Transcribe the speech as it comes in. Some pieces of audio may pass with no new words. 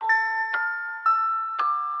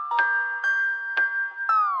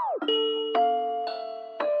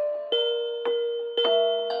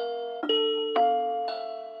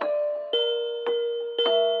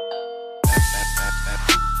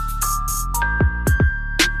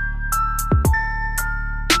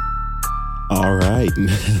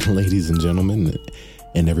right, ladies and gentlemen,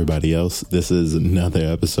 and everybody else, this is another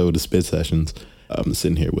episode of Spit Sessions. I'm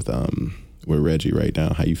sitting here with Reggie right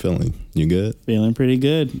now. How you feeling? You good? Feeling pretty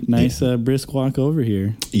good. Nice brisk walk over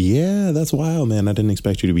here. Yeah, that's wild, man. I didn't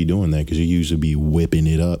expect you to be doing that because you usually be whipping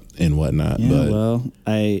it up and whatnot. Yeah, but well,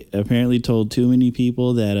 I apparently told too many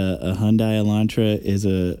people that a Hyundai Elantra is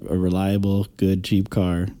a reliable, good, cheap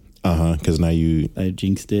car. Because now I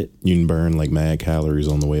jinxed it. You can burn like mad calories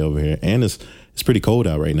on the way over here, and it's pretty cold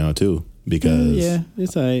out right now too. Because yeah,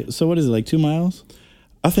 it's all right. So what is it, like 2 miles?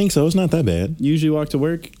 I think so. It's not that bad. You usually walk to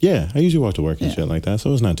work? Yeah, I usually walk to work and shit like that,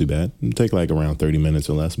 so it's not too bad. It'll take like around 30 minutes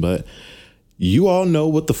or less. But you all know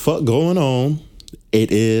what the fuck going on.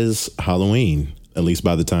 It is Halloween. At least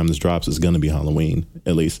by the time this drops, it's gonna be Halloween.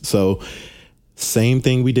 At least. So same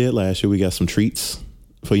thing we did last year. We got some treats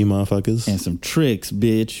for you motherfuckers. And some tricks,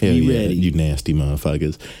 bitch. Hell Be yeah, ready. you nasty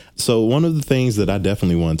motherfuckers. So one of the things that I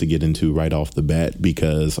definitely wanted to get into right off the bat,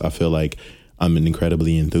 because I feel like I'm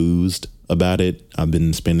incredibly enthused about it. I've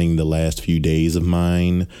been spending the last few days of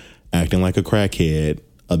mine acting like a crackhead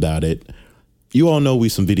about it. You all know we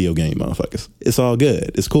some video game motherfuckers. It's all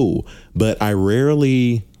good. It's cool. But I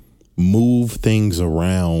rarely move things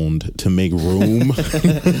around to make room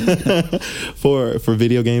for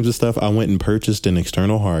video games and stuff. I went and purchased an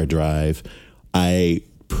external hard drive. I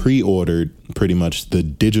pre-ordered pretty much the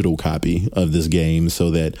digital copy of this game so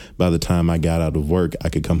that by the time I got out of work, I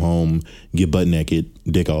could come home, get butt naked,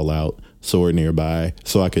 dick all out, sword nearby,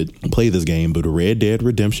 so I could play this game. But Red Dead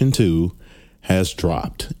Redemption 2 has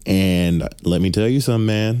dropped. And let me tell you something,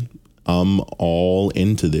 man. I'm all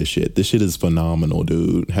into this shit. This shit is phenomenal,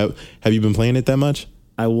 dude. Have you been playing it that much?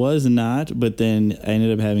 I was not, but then I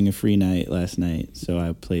ended up having a free night last night, so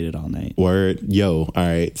I played it all night. Word. Yo, all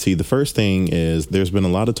right. See, the first thing is there's been a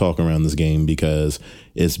lot of talk around this game because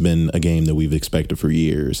it's been a game that we've expected for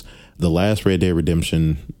years. The last Red Dead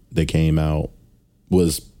Redemption that came out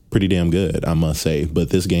was pretty damn good, I must say. But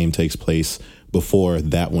this game takes place before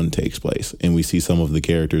that one takes place, and we see some of the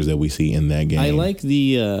characters that we see in that game. I like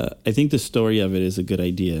I think the story of it is a good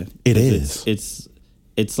idea. It is.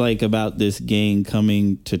 It's like about this gang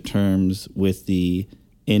coming to terms with the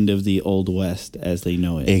end of the Old West as they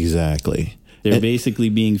know it. Exactly. They're basically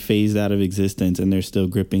being phased out of existence, and they're still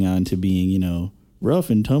gripping on to being,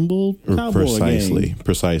 rough and tumble cowboy gang.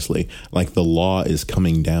 Precisely. Like the law is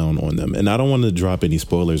coming down on them. And I don't want to drop any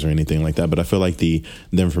spoilers or anything like that, but I feel like the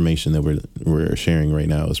information that we're sharing right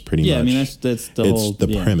now is pretty much. Yeah, I mean that's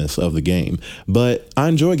the premise of the game. But I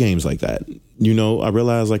enjoy games like that. I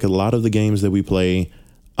realize like a lot of the games that we play,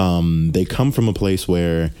 they come from a place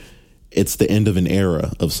where it's the end of an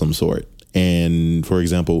era of some sort. And for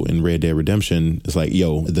example, in Red Dead Redemption, it's like,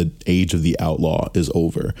 the age of the outlaw is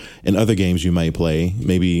over. In other games you might play,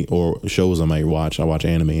 maybe, or shows I might watch, I watch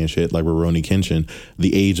anime and shit, like Rurouni Kenshin,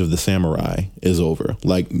 the age of the samurai is over.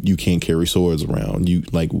 Like, you can't carry swords around.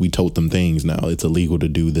 We tote them things now. It's illegal to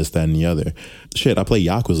do this, that, and the other. Shit, I play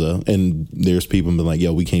Yakuza, and there's people been like,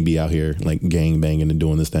 we can't be out here, like, gang banging and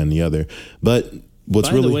doing this, that, and the other. But by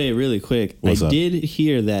the way, really quick, I did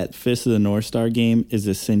hear that Fist of the North Star game is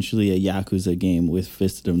essentially a Yakuza game with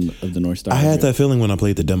Fist of the North Star. I had that feeling when I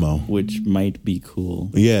played the demo. Which might be cool.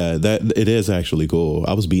 Yeah, that it is actually cool.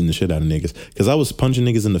 I was beating the shit out of niggas because I was punching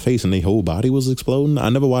niggas in the face and their whole body was exploding. I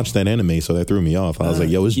never watched that anime, so that threw me off. I was like,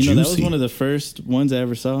 it's juicy. That was one of the first ones I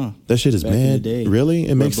ever saw. That shit is mad. Really?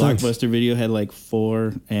 It makes sense. Blockbuster Video had like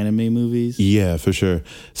 4 anime movies. Yeah, for sure.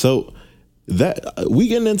 So that we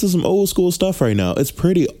getting into some old school stuff right now. It's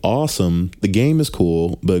pretty awesome. The game is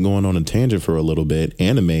cool, but going on a tangent for a little bit,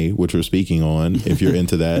 anime, which we're speaking on, if you're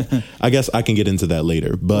into that, I guess I can get into that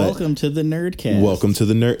later. But welcome to the Nerdcast. Welcome to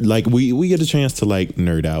the nerd. Like we get a chance to like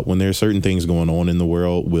nerd out when there's certain things going on in the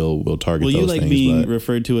world. We'll target those things. Well, you like being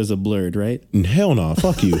referred to as a blurred, right? Hell no,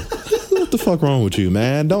 fuck you. What the fuck wrong with you,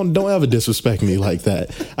 man? Don't ever disrespect me like that.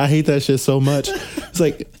 I hate that shit so much. It's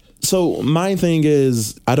like. So my thing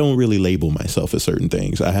is I don't really label myself as certain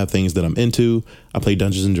things. I have things that I'm into. I play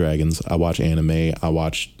Dungeons and Dragons. I watch anime. I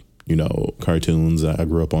watch, cartoons. I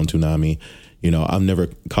grew up on Toonami. I've never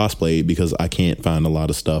cosplayed because I can't find a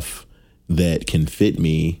lot of stuff that can fit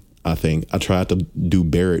me. I think I tried to do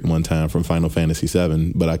Barrett one time from Final Fantasy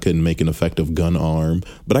VII, but I couldn't make an effective gun arm.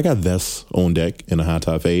 But I got vests on deck in a high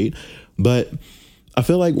top fade. But I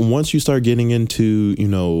feel like once you start getting into,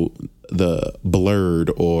 the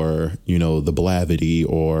blurred or, the blavity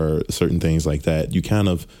or certain things like that, you kind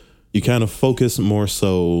of focus more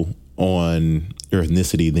so on your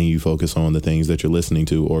ethnicity than you focus on the things that you're listening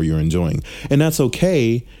to or you're enjoying. And that's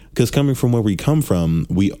okay, because coming from where we come from,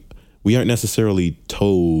 we aren't necessarily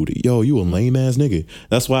told, you a lame ass nigga.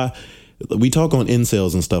 That's why we talk on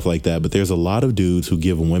incels and stuff like that, but there's a lot of dudes who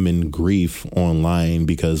give women grief online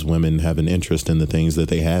because women have an interest in the things that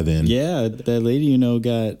they have in. Yeah, that lady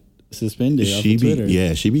got suspended off She of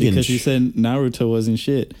Twitter. she be because she said Naruto wasn't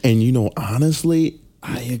shit. And honestly,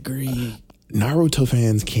 I agree. Naruto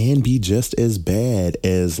fans can be just as bad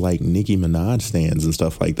as like Nicki Minaj stands and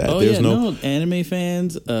stuff like that. Oh, There's no anime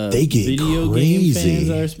fans, they get video crazy. game fans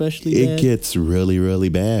are especially bad. It gets really, really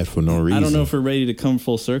bad for no reason. I don't know if we're ready to come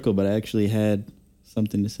full circle, but I actually had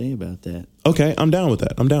something to say about that. Okay, I'm down with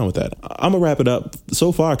that. I'm going to wrap it up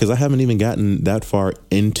so far because I haven't even gotten that far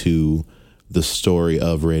into the story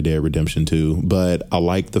of Red Dead Redemption 2, but I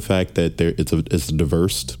like the fact that it's a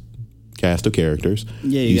diverse cast of characters.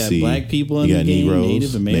 Yeah, you got black people in the game,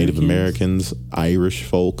 Negroes, Native Americans, Irish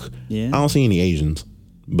folk. Yeah. I don't see any Asians,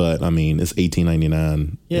 but I mean, it's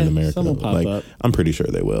 $18.99 in America. Some will pop up. I'm pretty sure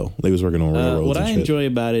they will. They was working on railroads. What I enjoy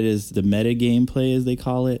about it is the meta gameplay, as they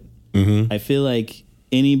call it. Mm-hmm. I feel like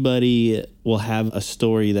anybody will have a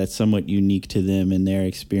story that's somewhat unique to them and their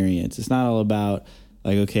experience. It's not all about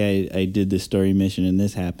like, okay, I did this story mission and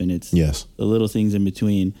this happened. It's the little things in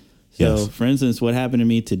between. So, for instance, what happened to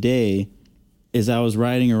me today is I was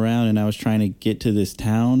riding around and I was trying to get to this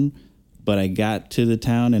town, but I got to the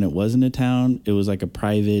town and it wasn't a town. It was like a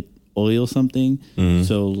private oil something. Mm-hmm.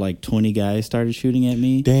 So like 20 guys started shooting at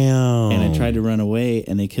me. Damn. And I tried to run away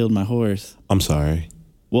and they killed my horse. I'm sorry.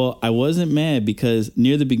 Well, I wasn't mad because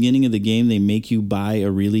near the beginning of the game, they make you buy a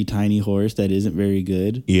really tiny horse that isn't very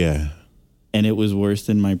good. Yeah. And it was worse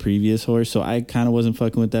than my previous horse. So I kind of wasn't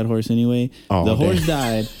fucking with that horse anyway. Oh, the horse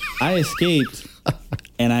died. I escaped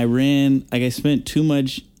and I ran. Like I spent too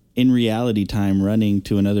much in reality time running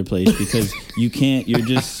to another place because you're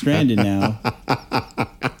just stranded now.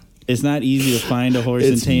 It's not easy to find a horse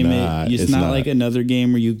and tame it. It's not like another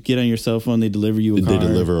game where you get on your cell phone, they deliver you a car. They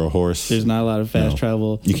deliver a horse. There's not a lot of fast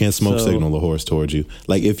travel. You can't smoke signal a horse towards you.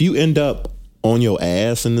 Like if you end up on your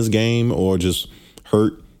ass in this game or just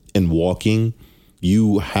hurt and walking,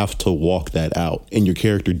 you have to walk that out. And your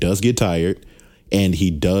character does get tired and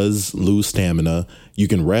he does lose stamina. You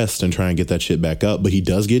can rest and try and get that shit back up, but he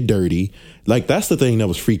does get dirty. Like that's the thing that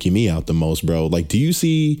was freaking me out the most, bro. Like, did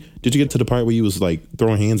you get to the part where you was like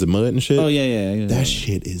throwing hands in mud and shit? Oh yeah. That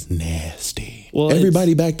shit is nasty. Well,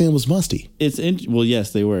 everybody back then was musty. Well,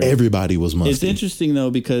 yes, they were. Everybody was musty. It's interesting though,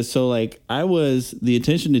 because the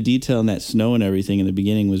attention to detail in that snow and everything in the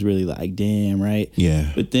beginning was really like, damn, right?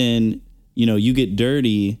 Yeah. But then, you get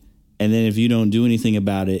dirty and then if you don't do anything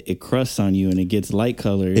about it, it crusts on you and it gets light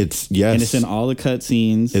colored. And it's in all the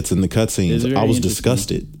cutscenes. It's in the cutscenes. I was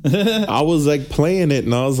disgusted. I was like playing it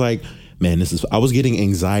and I was like, man, I was getting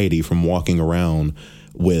anxiety from walking around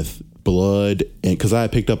with blood, and because I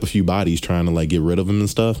had picked up a few bodies trying to like get rid of them and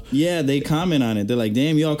stuff. Yeah, they comment on it. They're like,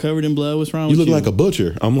 damn, you all covered in blood. What's wrong with you? You look like a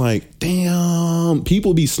butcher. I'm like, damn,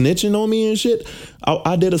 people be snitching on me and shit.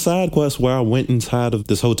 I did a side quest where I went inside of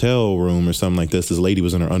this hotel room or something like this. This lady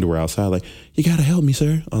was in her underwear outside like, you gotta help me,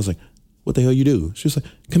 sir. I was like, what the hell you do? She was like,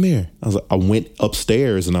 come here. I went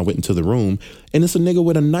upstairs and I went into the room and it's a nigga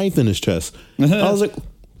with a knife in his chest. I was like,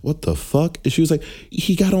 what the fuck? And she was like,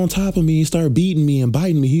 he got on top of me. He started beating me and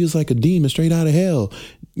biting me. He was like a demon straight out of hell.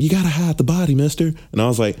 You got to hide the body, mister. And I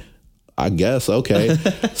was like, I guess, okay.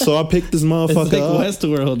 So I picked this motherfucker up. It's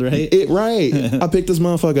like Westworld, right? Right. I picked this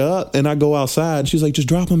motherfucker up and I go outside. She's like, just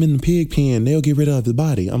drop him in the pig pen. They'll get rid of the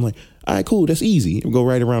body. I'm like, all right, cool. That's easy. Go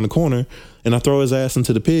right around the corner and I throw his ass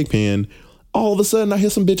into the pig pen. All of a sudden I hear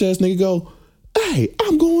some bitch ass nigga go, hey,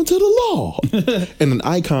 I'm going to the law. And an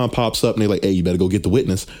icon pops up and they're like, hey, you better go get the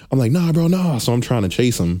witness. I'm like, nah, bro, nah. So I'm trying to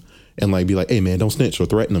chase him and like be like, hey, man, don't snitch or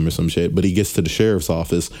threaten him or some shit. But he gets to the sheriff's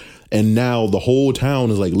office and now the whole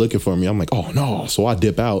town is like looking for me. I'm like, oh, no. So I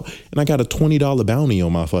dip out and I got a $20 bounty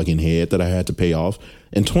on my fucking head that I had to pay off.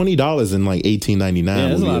 And $20 in like $18.99. Yeah,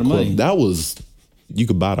 that's a lot of money. That was... You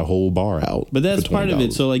could buy the whole bar out. But that's part of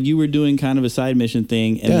it. So like you were doing kind of a side mission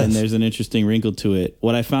thing and then there's an interesting wrinkle to it.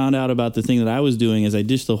 What I found out about the thing that I was doing is I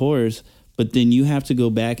ditched the horse, but then you have to go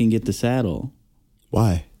back and get the saddle.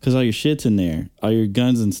 Why? Because all your shit's in there, all your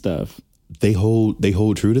guns and stuff. They hold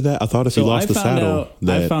true to that? I thought if you lost the saddle.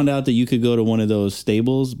 I found out that you could go to one of those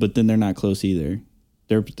stables, but then they're not close either.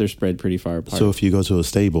 They're spread pretty far apart. So if you go to a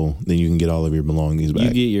stable, then you can get all of your belongings back.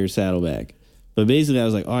 You get your saddle back. But basically, I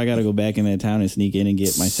was like, oh, I got to go back in that town and sneak in and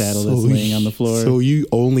get my saddle that's laying on the floor. So you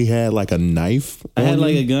only had like a knife? I had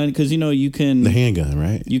like a gun because, you can... The handgun,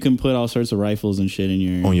 right? You can put all sorts of rifles and shit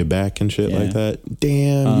on your back and shit like that?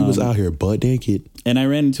 Damn, you was out here butt naked. And I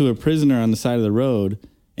ran into a prisoner on the side of the road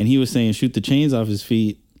and he was saying, shoot the chains off his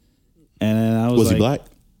feet. And I was like... Was he black?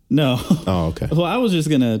 No. Oh, okay. Well, I was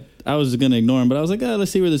gonna ignore him, but I was like,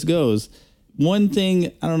 let's see where this goes. One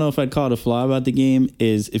thing, I don't know if I'd call it a flaw about the game,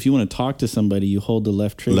 is if you want to talk to somebody, you hold the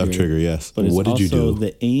left trigger. Left trigger, yes. But it's what did you also do?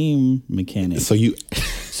 the aim mechanic.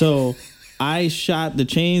 So I shot the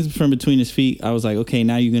chains from between his feet. I was like, okay,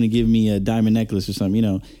 now you're going to give me a diamond necklace or something,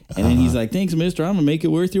 And then he's like, thanks, mister. I'm going to make it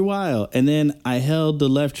worth your while. And then I held the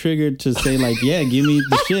left trigger to say like, yeah, give me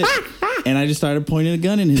the shit. And I just started pointing a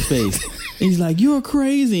gun in his face. And he's like, you're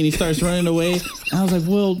crazy. And he starts running away. And I was like,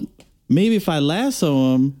 well, maybe if I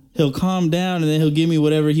lasso him, he'll calm down and then he'll give me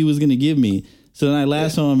whatever he was going to give me. So then I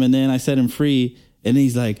lasso him and then I set him free. And then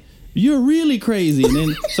he's like, you're really crazy. And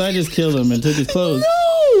then, so I just killed him and took his clothes.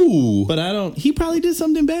 No! But he probably did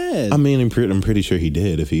something bad. I mean, I'm pretty sure he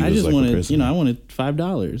did if he I was just like a wanted, prisoner. I wanted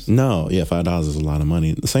 $5. No, yeah, $5 is a lot of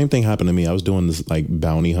money. The same thing happened to me. I was doing this like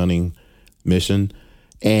bounty hunting mission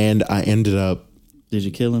and I ended up... Did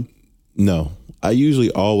you kill him? No. I usually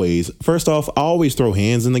first off, I always throw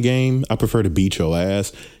hands in the game. I prefer to beat your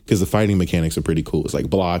ass because the fighting mechanics are pretty cool. It's like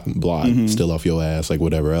block, still off your ass, like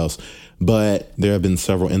whatever else. But there have been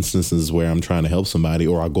several instances where I'm trying to help somebody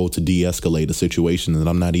or I go to de-escalate a situation that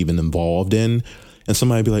I'm not even involved in. And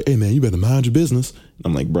somebody be like, hey, man, you better mind your business. And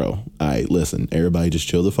I'm like, bro, all right, listen, everybody just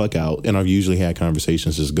chill the fuck out. And I've usually had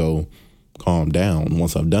conversations just go calm down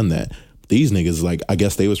once I've done that. These niggas, like, I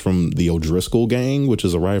guess they was from the O'Driscoll gang, which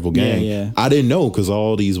is a rival gang. Yeah. I didn't know because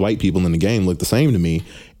all these white people in the game looked the same to me.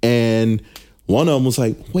 And one of them was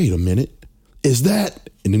like, wait a minute, is that?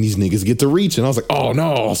 And then these niggas get to reach. And I was like, oh,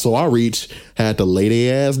 no. So I reached, had to lay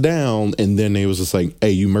their ass down. And then they was just like,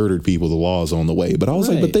 hey, you murdered people. The law's on the way. But I was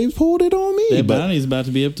like, but they pulled it on me. That bounty's about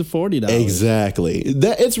to be up to $40. Exactly.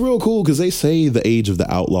 It's real cool because they say the age of the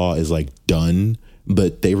outlaw is like done.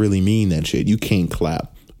 But they really mean that shit. You can't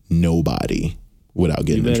clap nobody without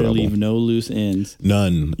getting in trouble. You better leave no loose ends.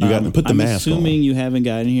 None. You got to put the mask on. I'm assuming you haven't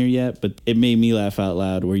gotten here yet, but it made me laugh out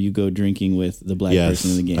loud where you go drinking with the black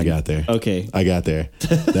person in the game. I got there. Okay. I got there.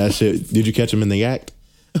 That shit. Did you catch him in the act?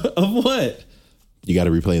 Of what? You got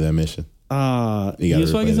to replay that mission. You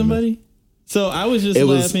was fucking somebody? So I was just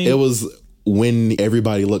laughing. It was when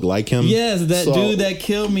everybody looked like him. Yes, dude that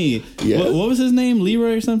killed me. Yeah. What was his name?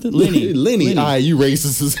 Leroy or something? Lenny. Ah, you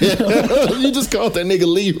racist as hell. You just called that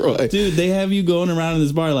nigga Leroy. Dude, they have you going around in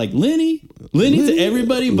this bar like Lenny to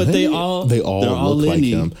everybody, but Lenny? they all look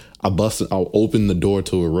Lenny. like him. I opened the door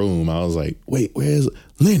to a room. I was like, wait, where's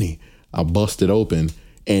Lenny? I busted open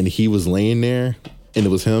and he was laying there and it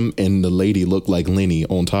was him and the lady looked like Lenny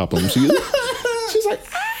on top of him. She's like,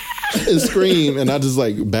 and scream, and I just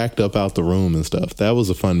like backed up out the room and stuff. That was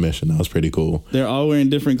a fun mission. That was pretty cool. They're all wearing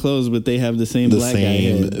different clothes, but they have the same black guy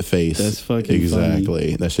head. Face. That's fucking exactly.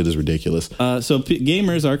 funny. That shit is ridiculous. So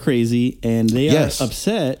gamers are crazy, and they are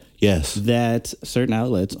upset. Yes. That certain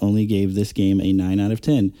outlets only gave this game a 9 out of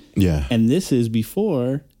 10. Yeah. And this is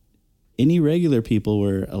before any regular people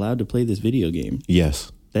were allowed to play this video game.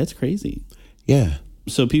 Yes. That's crazy. Yeah.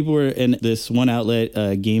 So people were in this one outlet,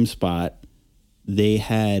 GameSpot. They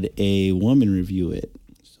had a woman review it.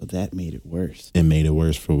 So that made it worse. It made it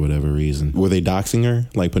worse for whatever reason. Were they doxing her?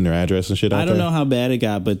 Like putting her address and shit out there? I don't know how bad it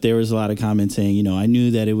got, but there was a lot of comments saying, I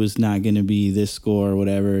knew that it was not going to be this score or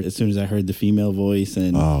whatever as soon as I heard the female voice.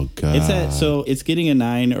 And oh, God. It's getting a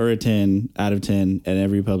 9 or a 10 out of 10 at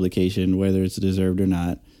every publication, whether it's deserved or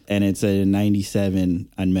not. And it's a 97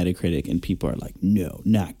 on Metacritic, and people are like, no,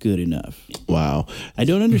 not good enough. Wow. I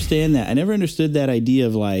don't understand that. I never understood that idea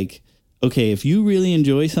of like, okay, if you really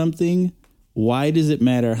enjoy something, why does it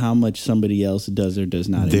matter how much somebody else does or does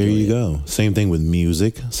not enjoy it? There you go. Same thing with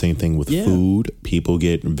music. Same thing with food. People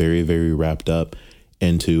get very, very wrapped up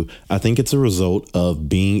into. I think it's a result of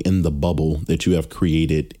being in the bubble that you have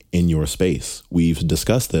created in your space. We've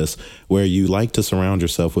discussed this, where you like to surround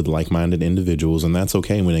yourself with like-minded individuals, and that's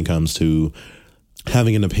okay when it comes to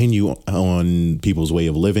having an opinion on people's way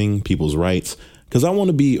of living, people's rights. Because I want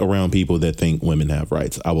to be around people that think women have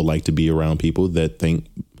rights. I would like to be around people that think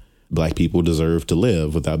black people deserve to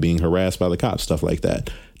live without being harassed by the cops, stuff like that.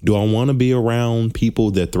 Do I want to be around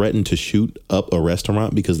people that threaten to shoot up a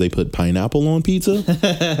restaurant because they put pineapple on pizza?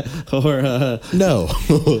 Or no.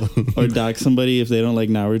 Or dox somebody if they don't like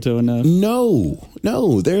Naruto enough?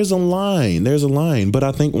 No. There's a line. But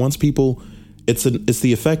I think once people, it's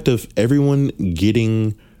the effect of everyone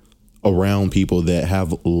getting around people that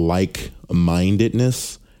have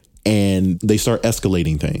like-mindedness, and they start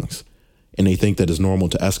escalating things. And they think that it's normal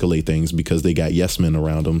to escalate things because they got yes men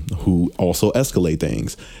around them who also escalate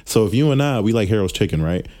things. So if you and I, we like Harold's Chicken,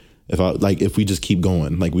 right? If we just keep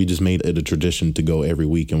going, like we just made it a tradition to go every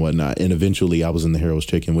week and whatnot. And eventually I was in the Harold's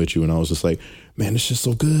Chicken with you and I was just like, man, it's just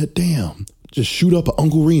so good. Damn. just shoot up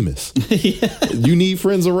Uncle Remus. You need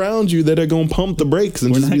friends around you that are gonna pump the brakes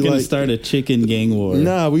and We're just not be going to like, start a chicken gang war.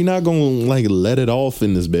 nah, we're not gonna like let it off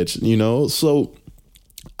in this bitch, you know? So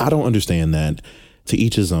I don't understand that. To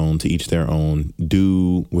each his own, to each their own.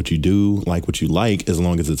 Do what you do, like what you like, as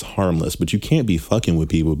long as it's harmless. But you can't be fucking with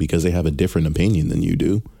people because they have a different opinion than you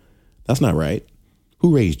do. That's not right.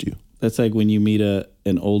 Who raised you? That's like when you meet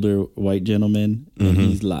an older white gentleman and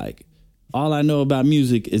he's like, all I know about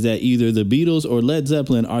music is that either the Beatles or Led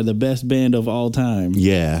Zeppelin are the best band of all time.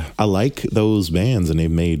 Yeah, I like those bands and they've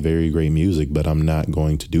made very great music, but I'm not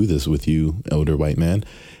going to do this with you, elder white man.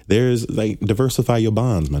 There's like, diversify your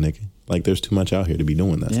bonds, my nigga. Like, there's too much out here to be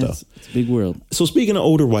doing that stuff. It's a big world. So speaking of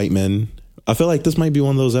older white men, I feel like this might be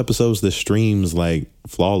one of those episodes that streams like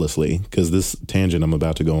flawlessly because this tangent I'm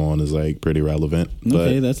about to go on is like pretty relevant.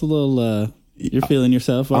 Okay, that's a little, you're feeling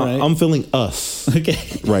yourself, all right? I'm feeling us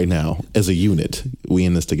Okay. right now as a unit. We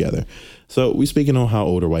in this together. So we speaking on how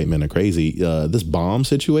older white men are crazy. This bomb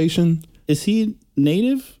situation. Is he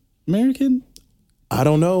Native American? I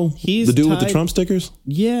don't know. He's the dude with the tied- Trump stickers?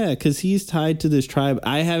 Yeah, because he's tied to this tribe.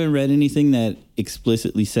 I haven't read anything that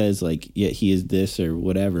explicitly says like, yeah, he is this or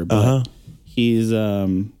whatever. But he's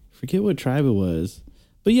forget what tribe it was.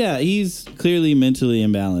 But yeah, he's clearly mentally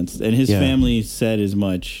imbalanced, and his family said as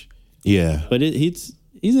much. Yeah, but he's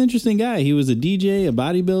an interesting guy. He was a DJ, a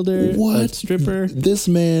bodybuilder, a stripper. This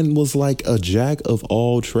man was like a jack of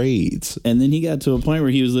all trades. And then he got to a point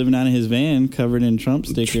where he was living out of his van covered in Trump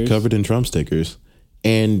stickers.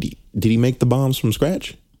 And did he make the bombs from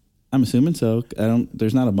scratch? I'm assuming so.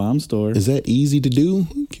 There's not a bomb store. Is that easy to do?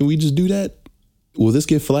 Can we just do that? Will this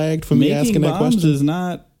get flagged for me asking that question? Making bombs is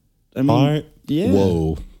not, I mean, hard. Yeah.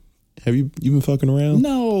 Whoa. Have you been fucking around?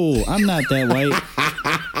 No, I'm not that white.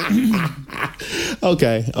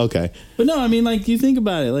 Okay. But no, I mean, like, you think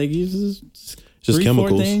about it, like, you just three, chemicals.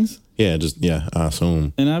 4 things. Yeah, I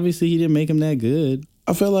assume. And obviously he didn't make them that good.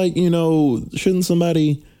 I feel like, shouldn't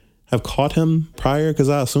somebody have caught him prior? Because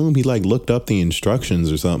I assume he like looked up the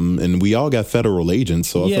instructions or something, and we all got federal agents,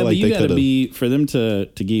 so I feel like you they could have. For them to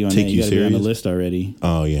get you on that, you got to be on the list already.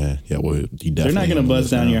 Oh yeah. Well, you definitely. They're not going to buzz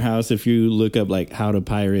down your house if you look up like how to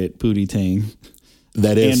pirate Pootie Tang.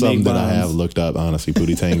 That is something that I have looked up. Honestly,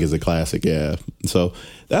 Pootie Tang is a classic. Yeah, so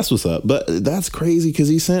that's what's up. But that's crazy because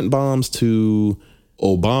he sent bombs to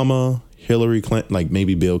Obama, Hillary Clinton, like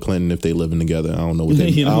maybe Bill Clinton if they living together. I don't know what they.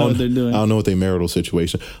 You don't know what they're doing. I don't know what their marital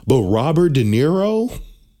situation. But Robert De Niro.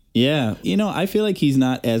 Yeah, I feel like he's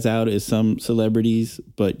not as out as some celebrities,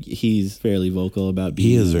 but he's fairly vocal about being.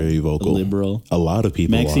 He is very vocal, liberal. A lot of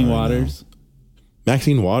people. Maxine Waters.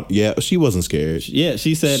 Maxine Waters, yeah, she wasn't scared. Yeah,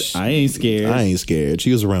 she said, I ain't scared.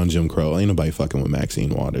 She was around Jim Crow. Ain't nobody fucking with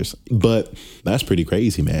Maxine Waters. But that's pretty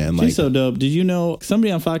crazy, man. She's so dope. Did you know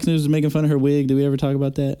somebody on Fox News was making fun of her wig? Did we ever talk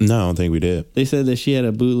about that? No, I don't think we did. They said that she had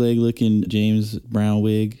a bootleg looking James Brown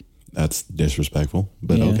wig. That's disrespectful,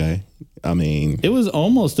 but okay. I mean, it was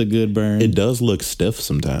almost a good burn. It does look stiff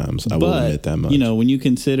sometimes. I will admit that much. When you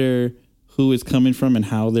consider who it's coming from and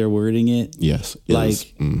how they're wording it. Yes.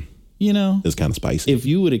 It's kind of spicy. If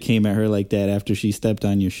you would have came at her like that after she stepped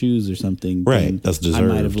on your shoes or something, right? That's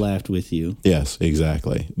deserved. I might have laughed with you. Yes,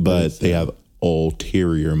 exactly. But they have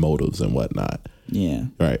ulterior motives and whatnot. Yeah.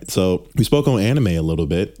 Right. So we spoke on anime a little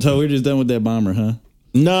bit. So we're just done with that bomber, huh?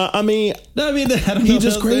 No, I mean, I don't know. He's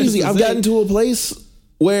just crazy. I've gotten to a place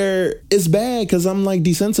where it's bad because I'm like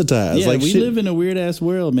desensitized. Yeah, like we live in a weird ass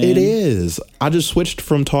world, man. It is. I just switched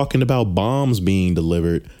from talking about bombs being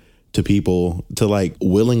delivered to people to like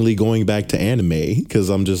willingly going back to anime because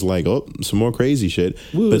I'm just like, oh, some more crazy shit.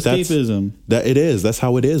 Woo, but escapism. That it is. That's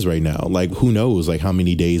how it is right now. Like, who knows like how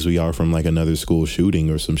many days we are from like another school shooting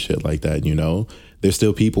or some shit like that, There's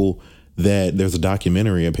still people that there's a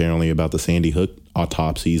documentary apparently about the Sandy Hook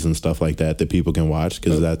autopsies and stuff like that people can watch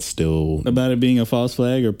because that's still about it being a false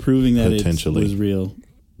flag or proving that it was real.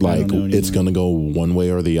 Like it's going to go one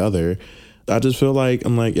way or the other. I just feel like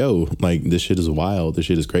I'm like, yo, like this shit is wild. This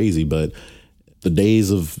shit is crazy. But the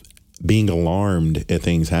days of being alarmed at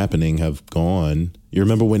things happening have gone. You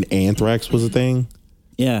remember when anthrax was a thing?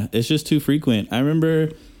 Yeah, it's just too frequent. I remember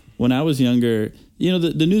when I was younger,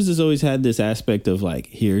 the news has always had this aspect of like,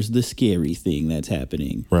 here's the scary thing that's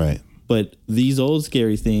happening. Right. But these old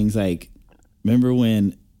scary things, like, remember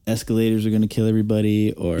when escalators are going to kill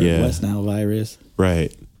everybody or West Nile virus?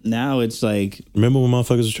 Right. Now it's like... Remember when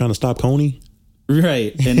motherfuckers were trying to stop Coney?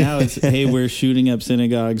 Right. And now it's, hey, we're shooting up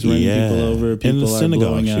synagogues, running people over, people are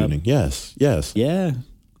blowing up. Yes. Yeah.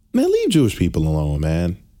 Man, leave Jewish people alone,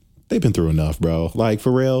 man. They've been through enough, bro. Like,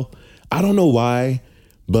 for real. I don't know why,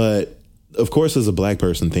 but of course, as a black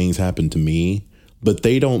person, things happen to me, but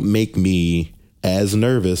they don't make me as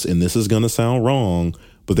nervous, and this is going to sound wrong,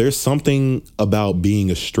 but there's something about being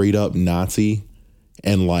a straight up Nazi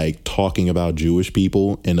and like talking about Jewish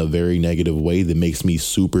people in a very negative way that makes me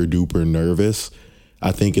super duper nervous.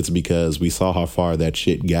 I think it's because we saw how far that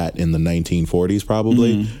shit got in the 1940s,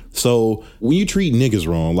 probably. So when you treat niggas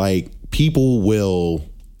wrong, like, people will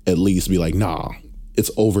at least be like, nah, it's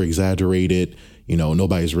over exaggerated. You know,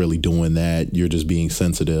 nobody's really doing that. You're just being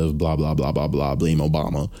sensitive, blah, blah, blah, blah, blah, blame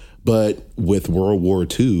Obama. But with World War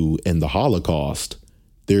II and the Holocaust,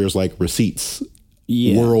 there's like receipts.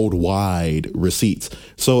 Worldwide receipts.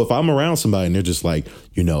 So if I'm around somebody and they're just like,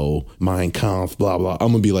 you know, Mein Kampf, blah, blah,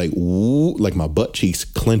 I'm gonna be like, ooh, like my butt cheeks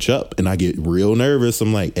clench up and I get real nervous.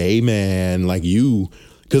 I'm like, hey, man, like you,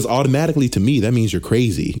 because automatically to me, that means you're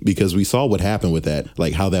crazy, because we saw what happened with that,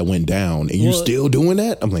 like how that went down, and you still doing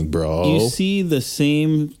that. I'm like, bro. You see the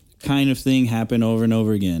same kind of thing happen over and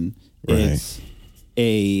over again. Right. It's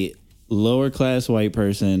a lower class white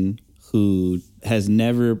person who has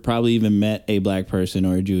never probably even met a black person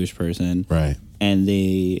or a Jewish person. Right. And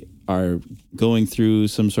they are going through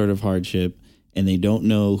some sort of hardship and they don't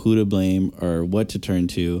know who to blame or what to turn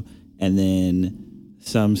to. And then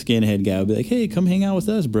some skinhead guy will be like, hey, come hang out with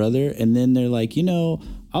us, brother. And then they're like, you know,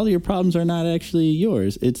 all of your problems are not actually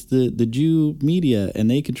yours. It's the Jew media, and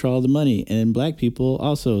they control the money. And black people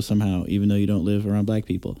also somehow, even though you don't live around black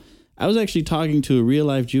people. I was actually talking to a real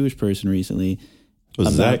life Jewish person recently.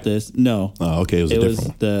 Was about Zach? This. No. Oh, okay. It was a different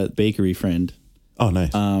one. The bakery friend. Oh,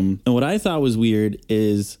 nice. And what I thought was weird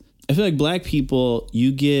is I feel like black people,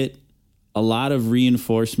 you get a lot of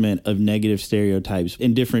reinforcement of negative stereotypes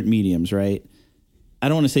in different mediums, right? I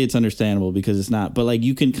don't want to say it's understandable because it's not, but like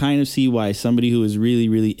you can kind of see why somebody who is really,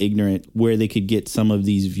 really ignorant, where they could get some of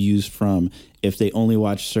these views from if they only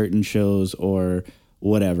watch certain shows or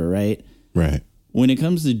whatever, right? Right. When it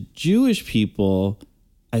comes to Jewish people,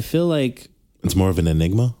 I feel like it's more of an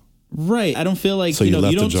enigma. Right. I don't feel like, so you don't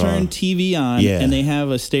ajar. turn TV on and they have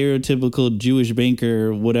a stereotypical Jewish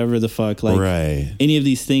banker, whatever the fuck, like any of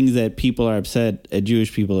these things that people are upset at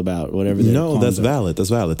Jewish people about, whatever. No, that's valid. That's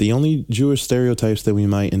valid. The only Jewish stereotypes that we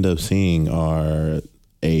might end up seeing are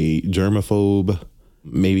a germaphobe,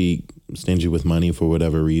 maybe stingy with money for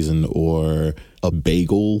whatever reason, or a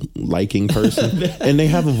bagel liking person. And they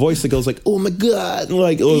have a voice that goes like, oh my God,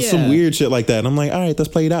 like, or some weird shit like that. And I'm like, all right, that's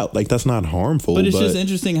played out. Like, that's not harmful. But it's just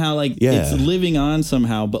interesting how like it's living on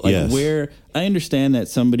somehow. But like where I understand that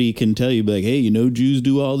somebody can tell you, like, hey, you know, Jews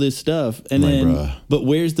do all this stuff. And then, but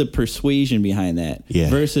where's the persuasion behind that?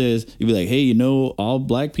 Versus you'd be like, hey, you know, all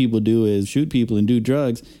black people do is shoot people and do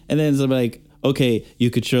drugs. And then it's like, okay, you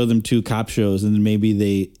could show them 2 cop shows and then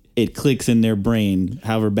maybe it clicks in their brain,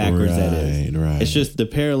 however backwards that is. Right. It's just the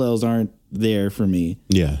parallels aren't there for me.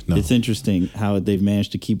 Yeah, no. It's interesting how they've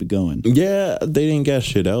managed to keep it going. Yeah, they didn't get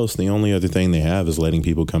shit else. The only other thing they have is letting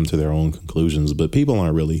people come to their own conclusions. But people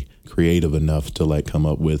aren't really creative enough to like come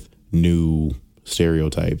up with new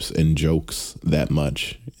stereotypes and jokes that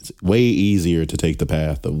much. It's way easier to take the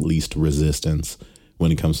path of least resistance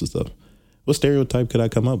when it comes to stuff. What stereotype could I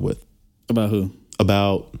come up with? About who?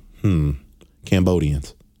 About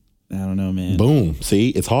Cambodians. I don't know, man. Boom.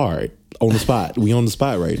 See, it's hard on the spot. We on the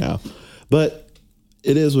spot right now. But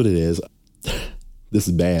it is what it is. This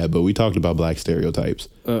is bad, but we talked about black stereotypes.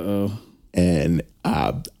 Uh-oh. And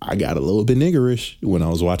I got a little bit niggerish when I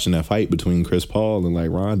was watching that fight between Chris Paul and like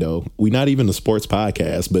Rondo. We not even a sports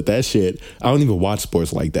podcast, but that shit, I don't even watch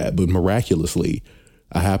sports like that. But miraculously,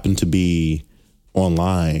 I happened to be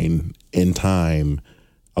online in time.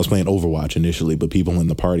 I was playing Overwatch initially, but people in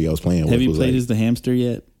the party I was playing with. Have you played like, as the hamster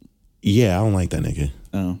yet? Yeah, I don't like that nigga.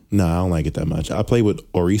 Oh. No, I don't like it that much. I play with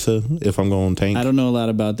Orisa if I'm going tank. I don't know a lot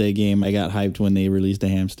about that game. I got hyped when they released the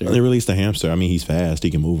hamster. They released the hamster. I mean, he's fast. He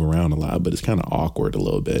can move around a lot, but it's kind of awkward a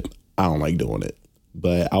little bit. I don't like doing it.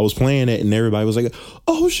 But I was playing it and everybody was like,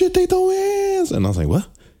 oh shit, they throw hands. And I was like, what?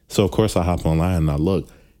 So of course I hop online and I look.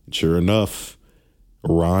 Sure enough,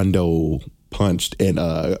 Rondo punched and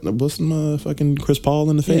what's my fucking Chris Paul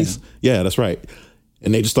in the face? Yeah, that's right.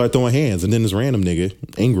 And they just start throwing hands. And then this random nigga,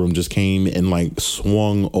 Ingram, just came and like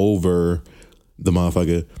swung over the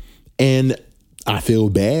motherfucker. And I feel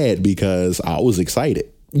bad because I was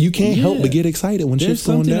excited. You can't help but get excited when shit's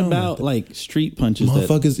going down. There's something about like street punches.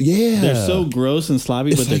 Motherfuckers, they're so gross and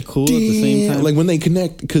sloppy, but they're cool at the same time. Like when they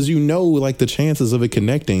connect, because you know like the chances of it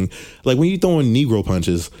connecting. Like when you throwing Negro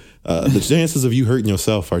punches, the chances of you hurting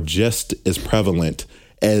yourself are just as prevalent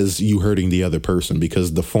as you hurting the other person,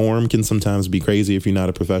 because the form can sometimes be crazy if you're not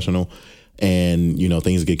a professional, and you know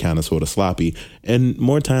things get kind of sort of sloppy. And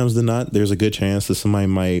more times than not, there's a good chance that somebody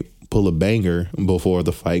might pull a banger before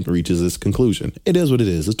the fight reaches its conclusion. It is what it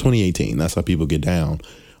is. It's 2018. That's how people get down.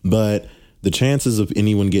 But the chances of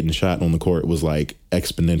anyone getting shot on the court was like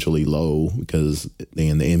exponentially low because they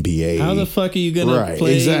in the NBA. How the fuck are you gonna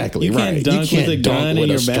play? Exactly. You can't dunk with a gun in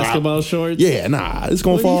your basketball shorts. Yeah, nah, it's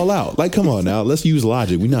gonna fall out. Like, come on now, let's use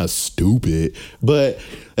logic. We're not stupid. But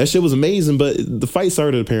that shit was amazing. But the fight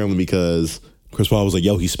started apparently because Chris Paul was like,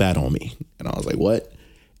 "Yo, he spat on me," and I was like, "What?"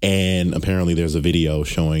 And apparently, there's a video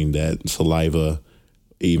showing that saliva.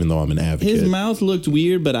 Even though I'm an advocate. His mouth looked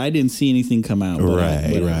weird, but I didn't see anything come out.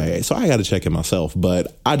 Right. So I got to check it myself.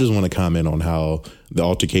 But I just want to comment on how the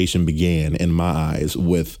altercation began in my eyes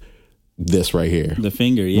with this right here. The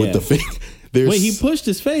finger, yeah. With the finger. Wait, he pushed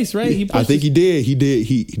his face, right? I think he did. He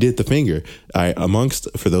did the finger.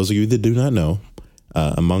 For those of you that do not know,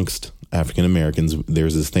 amongst African Americans,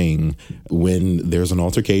 there's this thing when there's an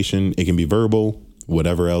altercation, it can be verbal,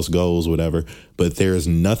 whatever else goes, whatever. But there's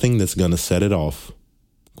nothing that's going to set it off.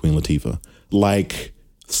 Queen Latifah, like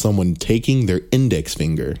someone taking their index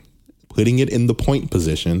finger, putting it in the point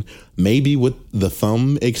position, maybe with the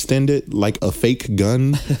thumb extended like a fake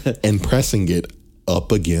gun, and pressing it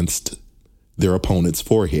up against their opponent's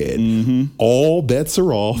forehead. Mm-hmm. All bets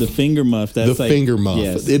are off. The finger muff. That's the finger muff.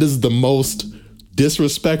 Yes. It is the most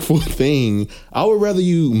disrespectful thing. I would rather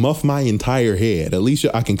you muff my entire head. At least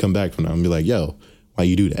I can come back from that and be like, yo, why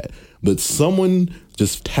you do that? But someone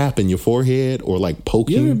just tapping your forehead or like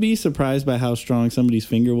poking. You ever be surprised by how strong somebody's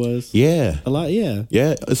finger was? Yeah. A lot, yeah.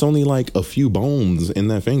 Yeah, it's only like a few bones in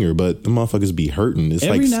that finger, but the motherfuckers be hurting. It's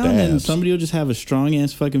every like now stabs. And then somebody will just have a strong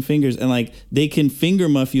ass fucking fingers and like they can finger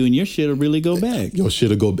muff you and your shit'll really go back. Your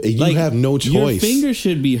shit'll go. You like, have no choice. Your finger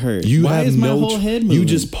should be hurt. Why is my whole head moving? You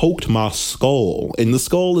just poked my skull, and the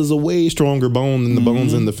skull is a way stronger bone than the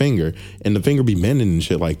bones in the finger, and the finger be bending and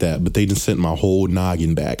shit like that. But they just sent my whole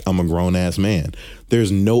noggin back. I'm a grown ass man. There's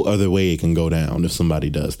no other way it can go down if somebody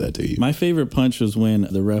does that to you. My favorite punch was when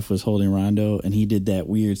the ref was holding Rondo and he did that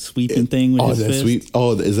weird sweeping thing with his fist.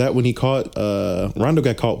 Is that when he caught Rondo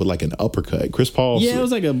got caught with like an uppercut? Chris Paul. Yeah, it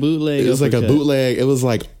was like a bootleg. It was uppercut. like a bootleg. It was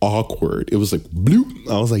like awkward. It was like bloop.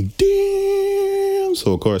 I was like, damn.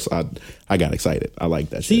 So of course I got excited. I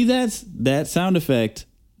like that. See, shit. that sound effect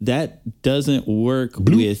that doesn't work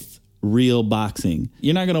with real boxing.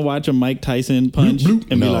 You're not gonna watch a Mike Tyson punch bloop,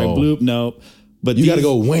 bloop. and be like bloop. No. But you got to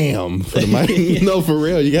go wham for the mic. No, for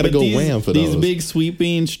real. You got to go wham for those. These big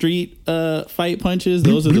sweeping street fight punches,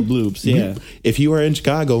 those are the bloops. Yeah. If you are in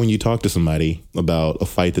Chicago and you talk to somebody about a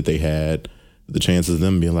fight that they had, the chances of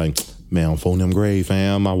them being like, man, I'm phoning them grave,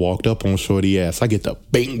 fam. I walked up on shorty ass. I get the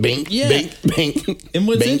bing, bing, bing, bing. And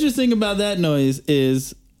what's interesting about that noise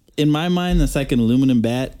is, in my mind, that's like an aluminum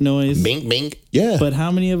bat noise. Bing, bing. Yeah. But how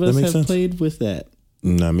many of us have played with that?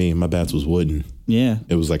 Not me. My bats was wooden. Yeah.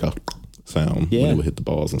 It was like a sound when it would hit the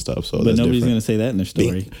balls and stuff. So, but nobody's going to say that in their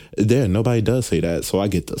story. Yeah, nobody does say that. So I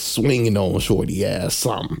get the swinging on shorty ass,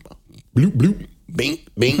 something, bloop bloop, bing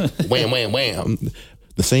bing, wham wham wham.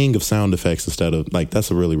 The saying of sound effects instead of like, that's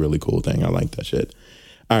a really really cool thing. I like that shit.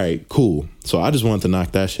 All right, cool. So I just wanted to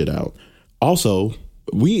knock that shit out. Also,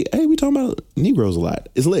 we talking about Negroes a lot.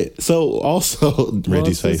 It's lit. So also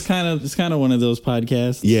Reggie's face. It's kind of one of those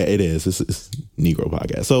podcasts. Yeah, it is. It's Negro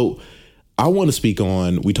podcast. So I want to speak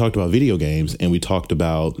on, we talked about video games and we talked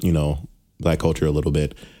about, Black culture a little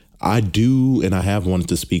bit. I have wanted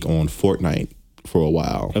to speak on Fortnite for a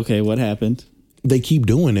while. Okay, what happened? They keep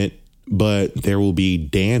doing it, but there will be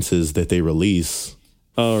dances that they release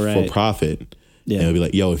for profit. Yeah. And it'll be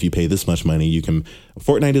like, yo, if you pay this much money, you can.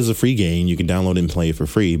 Fortnite is a free game. You can download it and play it for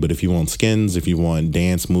free. But if you want skins, if you want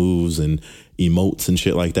dance moves and emotes and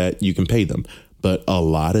shit like that, you can pay them. But a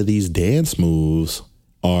lot of these dance moves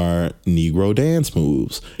are Negro dance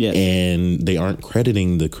moves. Yes. And they aren't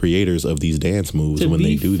crediting the creators of these dance moves when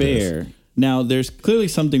they do this. Now, there's clearly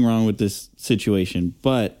something wrong with this situation,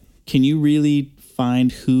 but can you really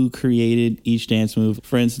find who created each dance move?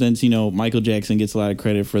 For instance, Michael Jackson gets a lot of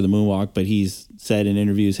credit for the moonwalk, but he's said in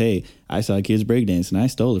interviews, hey, I saw kids breakdance and I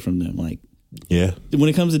stole it from them. Like, yeah, when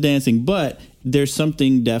it comes to dancing, but there's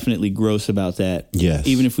something definitely gross about that. Yes.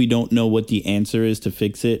 Even if we don't know what the answer is to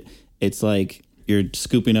fix it, it's like you're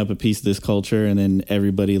scooping up a piece of this culture and then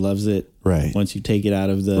everybody loves it. Right. Once you take it out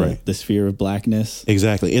of the sphere of blackness.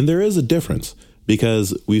 Exactly. And there is a difference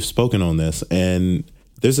because we've spoken on this, and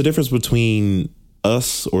there's a difference between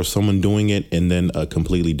us or someone doing it and then a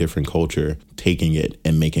completely different culture taking it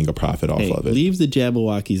and making a profit off of it. Leave the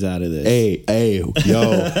Jabberwockies out of this.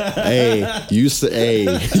 You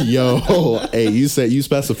said you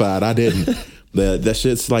specified. I didn't. That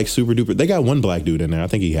shit's like super duper. They got one black dude in there. I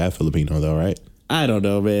think he half Filipino though, right? I don't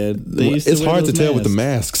know, man. It's hard to tell with the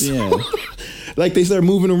masks. Yeah. Like they started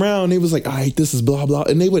moving around. They was like, all right, this is blah, blah.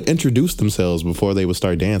 And they would introduce themselves before they would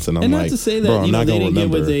start dancing. I'm and like, not to say that, bro, I'm you know, not they gonna didn't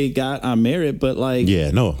remember. get what they got on merit, but like,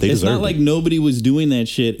 Yeah, no, they it's deserved not like it. nobody was doing that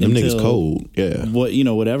shit Them until niggas cold. Yeah.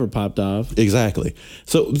 whatever popped off. Exactly.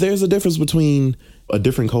 So there's a difference between a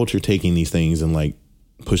different culture taking these things and like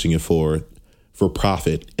pushing it for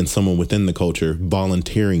profit and someone within the culture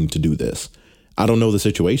volunteering to do this. I don't know the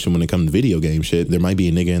situation when it comes to video game shit. There might be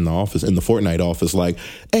a nigga in the office, in the Fortnite office, like,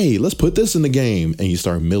 hey, let's put this in the game. And you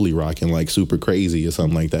start Millie rocking like super crazy or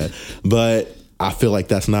something like that. But I feel like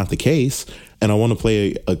that's not the case. And I want to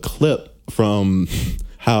play a clip from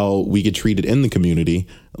how we get treated in the community.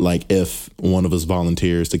 Like if one of us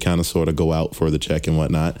volunteers to kind of sort of go out for the check and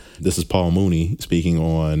whatnot. This is Paul Mooney speaking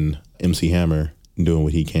on MC Hammer doing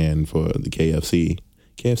what he can for the KFC.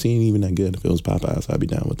 KFC ain't even that good. If it was Popeyes, I'd be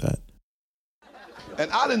down with that. And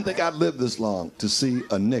I didn't think I'd live this long to see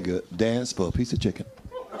a nigga dance for a piece of chicken.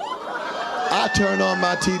 I turned on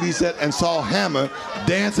my TV set and saw Hammer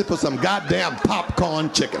dancing for some goddamn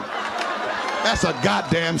popcorn chicken. That's a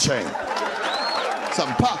goddamn shame.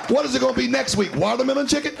 Some pop. What is it gonna be next week? Watermelon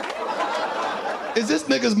chicken? Is this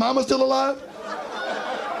nigga's mama still alive?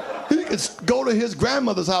 He could go to his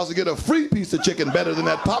grandmother's house and get a free piece of chicken better than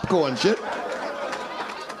that popcorn shit.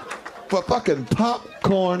 For fucking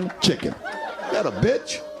popcorn chicken. That a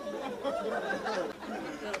bitch?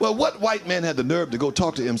 Well, what white man had the nerve to go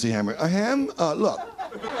talk to MC Hammer? Ham, look,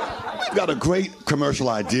 we've got a great commercial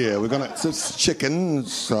idea. We're gonna, it's chicken,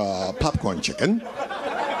 popcorn chicken.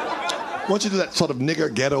 I want you to do that sort of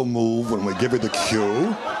nigger ghetto move when we give you the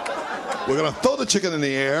cue. We're gonna throw the chicken in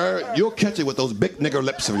the air. You'll catch it with those big nigger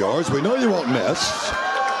lips of yours. We know you won't miss.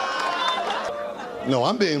 No,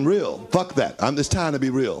 I'm being real. Fuck that. I'm just trying to be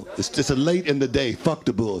real. It's just a late in the day. Fuck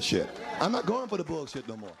the bullshit. I'm not going for the bullshit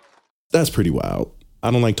no more. That's pretty wild.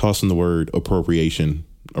 I don't like tossing the word appropriation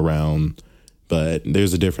around, but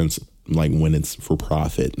there's a difference like when it's for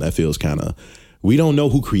profit. That feels kind of, we don't know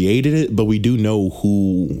who created it, but we do know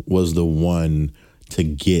who was the one to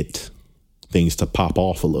get things to pop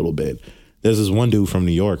off a little bit. There's this one dude from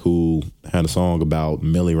New York who had a song about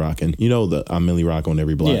Millie rocking. You know, the I'm Millie Rock on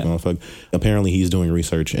every block, motherfucker. Apparently he's doing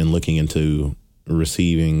research and looking into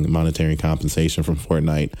receiving monetary compensation from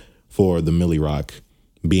Fortnite for the Millie Rock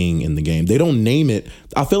being in the game. They don't name it.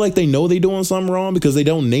 I feel like they know they're doing something wrong because they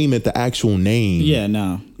don't name it the actual name. Yeah,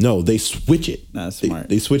 no. No, they switch it. That's smart.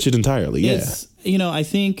 They switch it entirely. It's, you know, I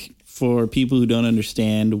think for people who don't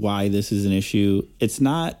understand why this is an issue, it's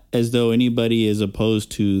not as though anybody is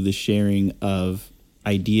opposed to the sharing of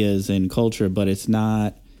ideas and culture, but it's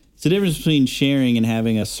not. It's the difference between sharing and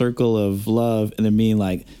having a circle of love and then being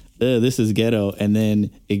like, this is ghetto. And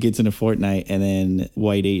then it gets into Fortnite and then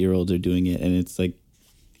white 8-year-olds are doing it. And it's like,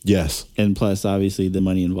 yes. And plus, obviously, the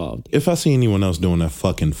money involved. If I see anyone else doing that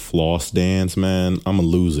fucking floss dance, man, I'm going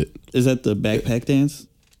to lose it. Is that the backpack dance?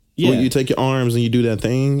 Yeah. Well, you take your arms and you do that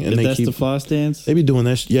thing. And that's the floss dance? They be doing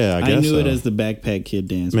that. Yeah, I guess I knew it so. as the backpack kid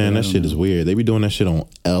dance. Man, that shit is weird. They be doing that shit on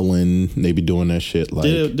Ellen. They be doing that shit like.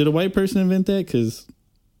 Did a white person invent that? Because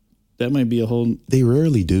that might be a whole. They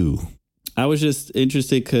rarely do. I was just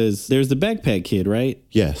interested because there's the backpack kid, right?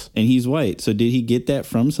 Yes. And he's white. So did he get that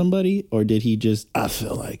from somebody or did he just. I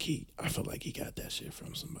feel like he got that shit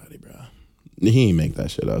from somebody, bro. He ain't make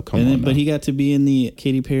that shit up. Come on. But he got to be in the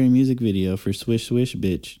Katy Perry music video for Swish Swish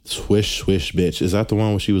Bitch. Swish Swish Bitch. Is that the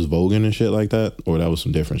one where she was voguing and shit like that? Or that was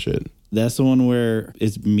some different shit? That's the one where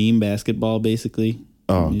it's meme basketball, basically.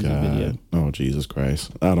 Oh, God. Video. Oh, Jesus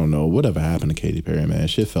Christ. I don't know. Whatever happened to Katy Perry, man?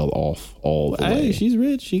 Shit fell off all the way. She's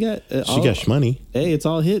rich. She got money. Hey, it's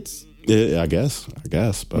all hits. Yeah, I guess.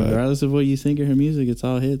 But regardless of what you think of her music, it's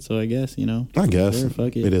all hits. So I guess, you know. I guess. Sure,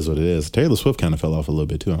 fuck it. It is what it is. Taylor Swift kind of fell off a little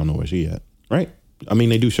bit, too. I don't know where she at. Right? I mean,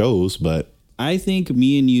 they do shows, but. I think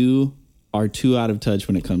me and you are too out of touch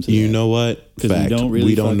when it comes to that. You know what? Fact.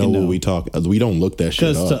 We don't know what we talk. We don't look that shit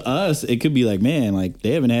up. Because to us, it could be like, man, like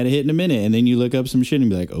they haven't had a hit in a minute. And then you look up some shit and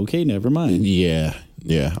be like, okay, never mind. Yeah.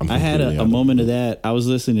 I had a moment of that. I was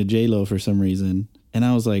listening to J-Lo for some reason. And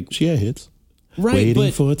I was like. She had hits. Right,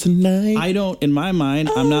 Waiting for tonight. I don't, in my mind,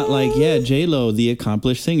 I'm not like, yeah, J-Lo, the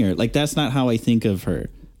accomplished singer. Like, that's not how I think of her.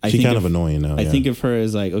 She's kind of annoying now. I think of her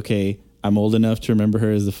as like, okay, I'm old enough to remember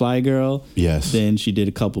her as the Fly Girl. Yes. Then she did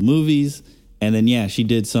a couple movies. And then, yeah, she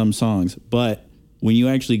did some songs. But when you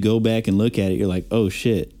actually go back and look at it, you're like, oh,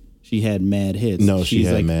 shit. She had mad hits. No, she's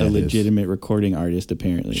had like mad a hits. legitimate recording artist,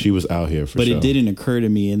 apparently. She was out here for but sure. But it didn't occur to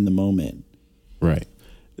me in the moment. Right.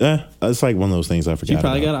 It's like one of those things I forgot. She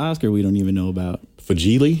probably got an Oscar we don't even know about. For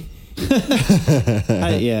Geely?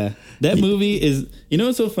 Yeah. That movie is, you know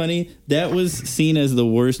what's so funny? That was seen as the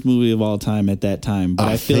worst movie of all time at that time. But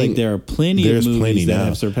I feel like there are plenty of movies that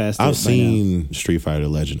have surpassed it. I've seen Street Fighter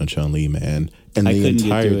Legend of Chun-Li, man. And the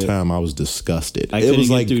entire time I was disgusted. I couldn't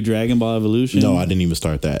get through Dragon Ball Evolution. No, I didn't even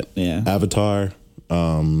start that. Yeah. Avatar.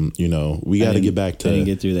 You know, we got to get back to. I didn't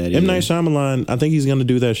get through that either. M. Night Shyamalan, I think he's going to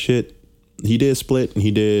do that shit. He did Split and he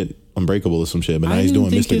did Unbreakable or some shit, but now he's doing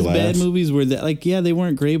Mr. Glass. Bad movies were that, like, yeah, they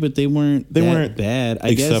weren't great, but they weren't bad. I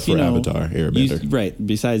except guess, for Avatar, Airbender. Right,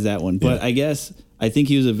 besides that one. But yeah. I think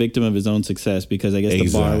he was a victim of his own success because I guess the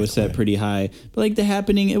bar was set pretty high. But like The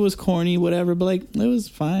Happening, it was corny, whatever, but like it was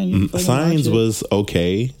fine. Signs was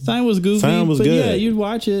okay. Sign was goofy. Sign was good. Yeah, you'd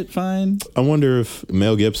watch it, fine. I wonder if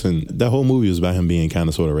Mel Gibson, that whole movie was about him being kind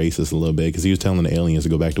of sort of racist a little bit because he was telling the aliens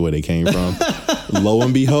to go back to where they came from. Lo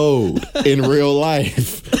and behold, in real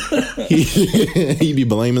life, he'd be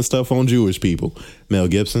blaming stuff on Jewish people. Mel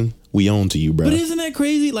Gibson, we own to you, bro. But isn't that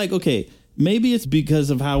crazy? Like, okay, maybe it's because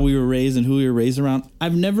of how we were raised and who we were raised around.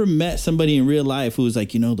 I've never met somebody in real life who was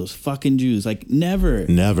like, you know, those fucking Jews. Like,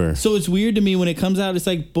 never. So it's weird to me when it comes out. It's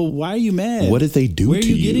like, but why are you mad? What did they do to you? Where are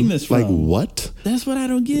you getting this from? Like, what? That's what I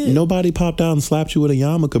don't get. Nobody popped out and slapped you with a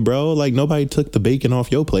yarmulke, bro. Like, nobody took the bacon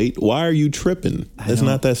off your plate. Why are you tripping? It's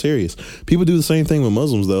not that serious. People do the same thing with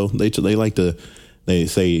Muslims, though. They like to... They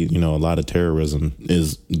say, you know, a lot of terrorism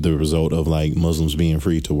is the result of like Muslims being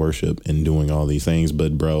free to worship and doing all these things.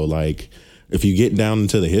 But bro, like if you get down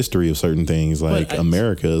into the history of certain things, like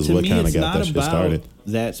America is what kind of got that shit started.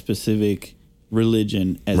 That specific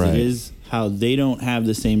religion as it is how they don't have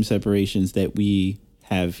the same separations that we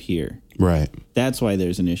have here. Right. That's why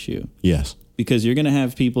there's an issue. Yes. Because you're going to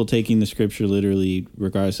have people taking the scripture literally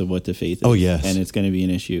regardless of what the faith is. Oh, yes. And it's going to be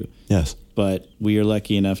an issue. Yes. But we are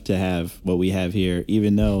lucky enough to have what we have here,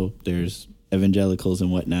 even though there's evangelicals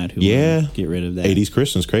and whatnot who want to get rid of that. 80s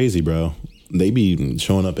Christians crazy, bro. They be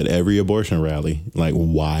showing up at every abortion rally, like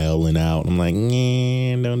wilding out. I'm like,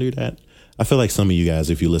 don't do that. I feel like some of you guys,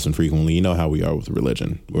 if you listen frequently, you know how we are with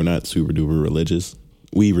religion. We're not super duper religious.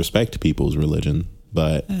 We respect people's religion.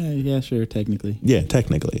 But yeah, sure, technically. Yeah,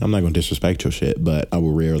 technically. I'm not going to disrespect your shit, but I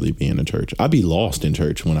will rarely be in a church. I'll be lost in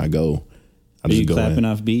church when I go. Are you clapping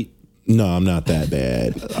off beat? No, I'm not that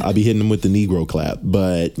bad. I'll be hitting them with the Negro clap,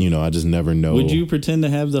 but, you know, I just never know. Would you pretend to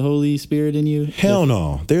have the Holy Spirit in you? Hell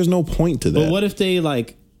no. There's no point to that. But what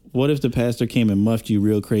if the pastor came and muffed you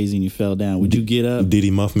real crazy and you fell down? Would you get up? Did he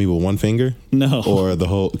muff me with one finger? No. Or the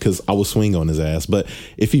whole, because I would swing on his ass. But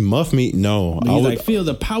if he muffed me, no. I would like, feel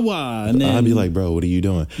the power. And then I'd be like, bro, what are you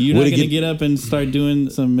doing? You're not going to get up and start doing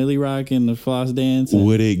some Millie Rock and the floss dance?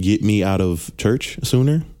 Would it get me out of church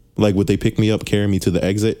sooner? Like, would they pick me up, carry me to the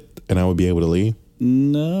exit, and I would be able to leave?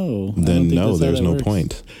 No. Then no, there's no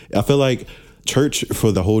point. I feel like church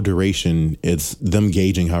for the whole duration, it's them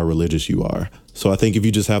gauging how religious you are. So I think if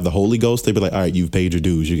you just have the Holy Ghost, they'd be like, all right, you've paid your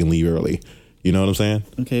dues. You can leave early. You know what I'm saying?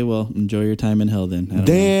 Okay, well, enjoy your time in hell then.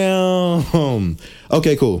 Damn.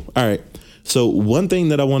 Okay, cool. All right. So one thing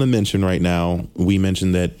that I want to mention right now, we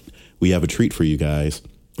mentioned that we have a treat for you guys.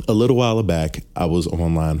 A little while back, I was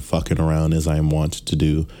online fucking around as I am wont to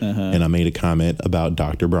do. And I made a comment about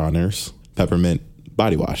Dr. Bronner's peppermint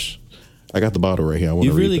body wash. I got the bottle right here. I want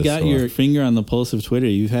to read this. You've really got your finger on the pulse of Twitter.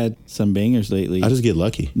 You've had some bangers lately. I just get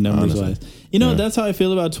lucky. Numbers wise. You know, that's how I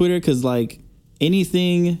feel about Twitter because, like,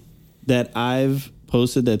 anything that I've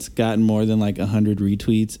posted that's gotten more than, like, 100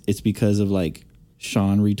 retweets, it's because of, like,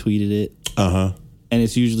 Sean retweeted it. And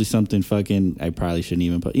it's usually something fucking I probably shouldn't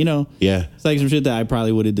even put. You know? Yeah. It's like some shit that I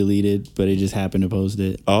probably would have deleted, but it just happened to post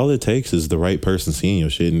it. All it takes is the right person seeing your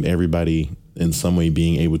shit and everybody in some way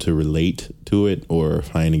being able to relate to it or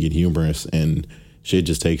finding it humorous, and shit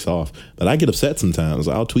just takes off. But I get upset sometimes.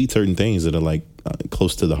 I'll tweet certain things that are like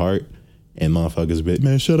close to the heart, and motherfuckers be like,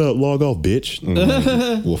 man, shut up, log off, bitch.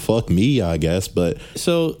 Like, well, fuck me, I guess. But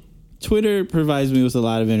so Twitter provides me with a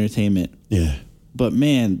lot of entertainment. Yeah. But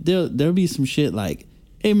man, there'll be some shit like,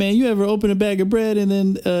 hey man, you ever open a bag of bread and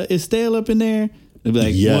then it's stale up in there? They'll be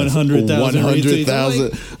like, yes, 100,000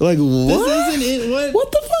 retweets. Like, what? This isn't it.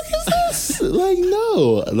 What the fuck is this? Like,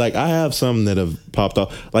 no. Like, I have some that have popped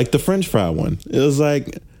off. Like the French fry one. It was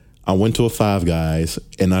like, I went to a Five Guys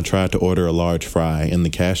and I tried to order a large fry, and the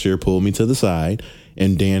cashier pulled me to the side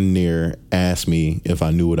and damn near asked me if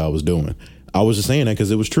I knew what I was doing. I was just saying that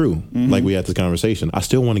because it was true. Mm-hmm. Like, we had this conversation. I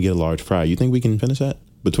still want to get a large fry. You think we can finish that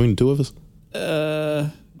between the two of us?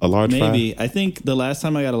 A large fry? Maybe. I think the last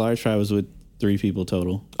time I got a large fry was with 3 people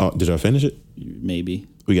total. Oh, did I finish it? Maybe.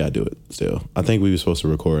 We got to do it still. I think we were supposed to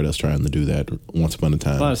record us trying to do that once upon a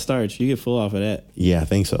time. A lot of starch. You get full off of that. Yeah, I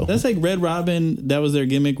think so. That's like Red Robin. That was their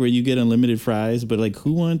gimmick where you get unlimited fries. But like,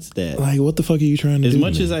 who wants that? Like, what the fuck are you trying to do? As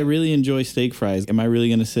much as I really enjoy steak fries, am I really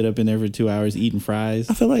going to sit up in there for 2 hours eating fries?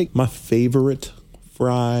 I feel like my favorite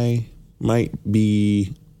fry might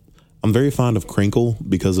be... I'm very fond of crinkle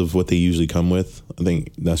because of what they usually come with. I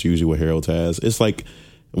think that's usually what Harold's has. It's like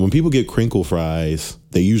when people get crinkle fries,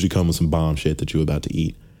 they usually come with some bomb shit that you're about to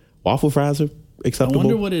eat. Waffle fries are acceptable. I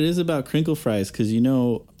wonder what it is about crinkle fries because,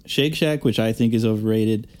 Shake Shack, which I think is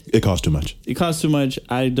overrated. It costs too much. It costs too much.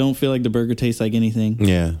 I don't feel like the burger tastes like anything.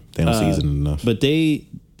 Yeah, they don't season it enough. But they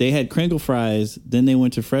had crinkle fries, then they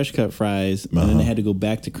went to fresh cut fries, and then they had to go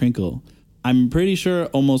back to crinkle. I'm pretty sure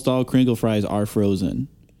almost all crinkle fries are frozen.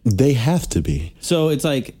 They have to be. So it's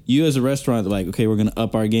like you as a restaurant, like, okay, we're going to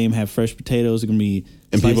up our game, have fresh potatoes. It's going to be...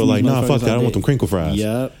 And people are like, nah, fuck that. I don't want them crinkle fries.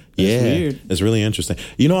 Yep. Yeah. Weird. It's really interesting.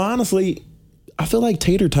 Honestly, I feel like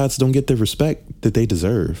tater tots don't get the respect that they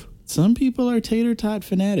deserve. Some people are tater tot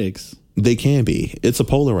fanatics. They can be. It's a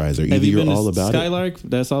polarizer. Either you're all about Skylark?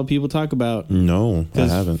 That's all people talk about. No, I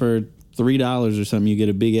haven't. For $3 or something, you get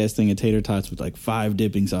a big ass thing of tater tots with like 5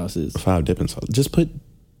 dipping sauces. 5 dipping sauces. Just put...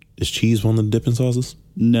 Is cheese one of the dipping sauces?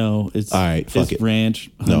 No, it's... All right, fuck it's it.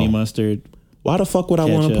 ranch, honey mustard. Why the fuck would I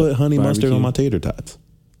want to put honey mustard on my tater tots?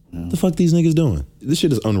 No. The fuck these niggas doing? This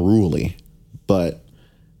shit is unruly. But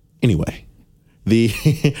anyway,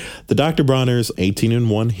 the Dr. Bronner's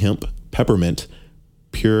 18-in-1 hemp peppermint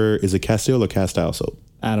pure, is it Castile or Castile soap?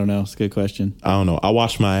 I don't know. It's a good question. I don't know. I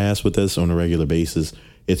wash my ass with this on a regular basis.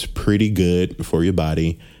 It's pretty good for your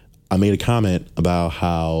body. I made a comment about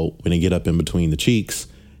how when they get up in between the cheeks,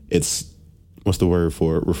 it's, what's the word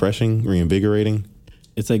for it? Refreshing, reinvigorating.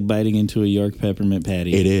 It's like biting into a York peppermint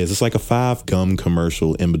patty. It is. It's like a 5 gum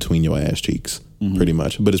commercial in between your ass cheeks, pretty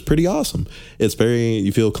much. But it's pretty awesome. It's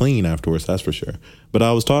you feel clean afterwards, that's for sure. But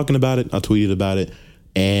I was talking about it. I tweeted about it.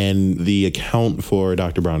 And the account for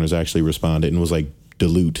Dr. Bronner's actually responded and was like,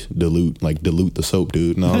 dilute the soap,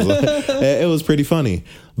 dude. And I was like, it was pretty funny.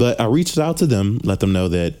 But I reached out to them, let them know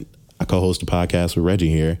that I co-host a podcast with Reggie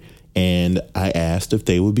here. And I asked if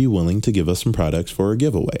they would be willing to give us some products for a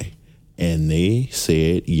giveaway. And they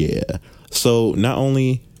said, yeah. So not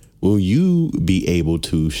only will you be able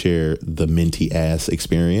to share the minty ass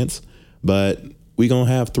experience, but we're going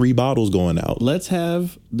to have 3 bottles going out. Let's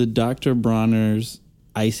have the Dr. Bronner's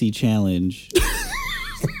Icy Challenge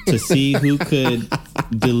to see who could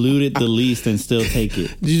dilute it the least and still take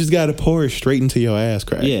it. You just got to pour it straight into your ass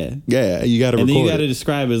crack. Yeah. Yeah, you got to record it. And then you got to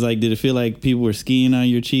describe it as like, did it feel like people were skiing on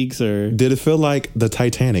your cheeks or? Did it feel like the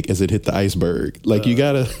Titanic as it hit the iceberg? Like you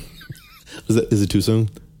got to... Is it too soon?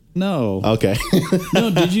 No. Okay. No,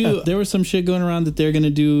 there was some shit going around that they're going to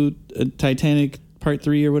do a Titanic Part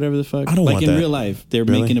 3 or whatever the fuck. I don't want that. Like in real life, they're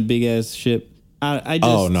making a big ass ship. I just...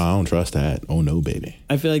 Oh, no, I don't trust that. Oh, no, baby.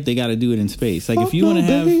 I feel like they got to do it in space. Like if you want to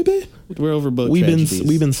have... Baby. We're over boat tragedies.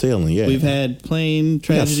 We've been sailing, yeah. We've had plane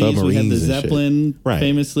tragedies. We had the Zeppelin,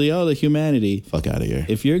 famously. Oh, the humanity. Fuck out of here.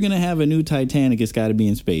 If you're going to have a new Titanic, it's got to be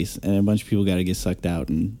in space. And a bunch of people got to get sucked out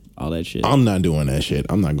and all that shit. I'm not doing that shit.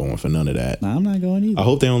 I'm not going for none of that. Nah, I'm not going either. I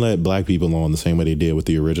hope they don't let black people on the same way they did with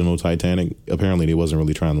the original Titanic. Apparently, they wasn't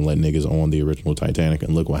really trying to let niggas on the original Titanic,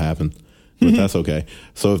 and look what happened. But that's okay.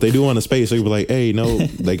 So if they do on the space, they could be like, hey, no,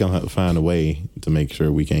 they going to have to find a way to make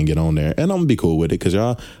sure we can't get on there. And I'm going to be cool with it because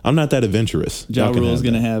I'm not that adventurous. Ja Rule's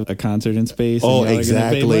going to have a concert in space. Oh,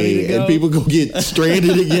 exactly. And people go get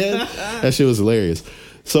stranded again. That shit was hilarious.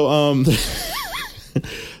 So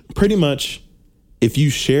pretty much, if you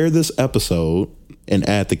share this episode and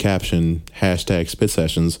add the caption #Spit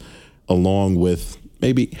Sessions along with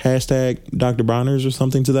maybe #Dr. Bronner's or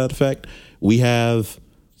something to that effect, we have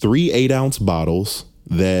 3 8-ounce bottles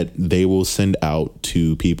that they will send out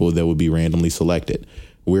to people that will be randomly selected.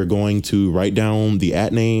 We're going to write down the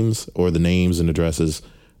 @ names or the names and addresses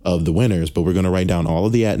of the winners, but we're going to write down all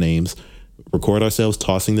of the @ names, record ourselves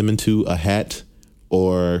tossing them into a hat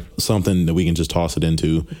or something that we can just toss it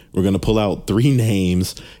into. We're going to pull out 3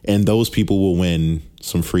 names, and those people will win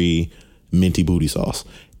some free minty booty sauce.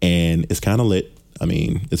 And it's kind of lit. I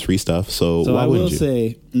mean, it's free stuff. So why wouldn't you? I will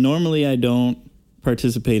say, normally I don't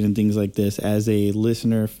participate in things like this as a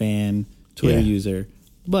listener, fan, Twitter user.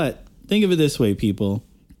 But think of it this way, people.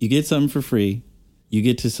 You get something for free. You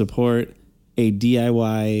get to support a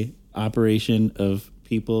DIY operation of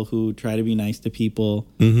people who try to be nice to people.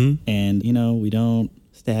 Mm-hmm. And, we don't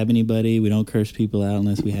stab anybody. We don't curse people out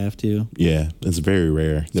unless we have to. Yeah, it's very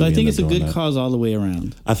rare. So I think it's a good cause all the way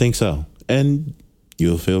around. I think so. And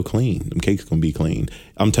you'll feel clean. Them cakes going to be clean.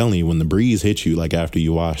 I'm telling you, when the breeze hits you, like after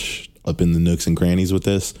you wash up in the nooks and crannies with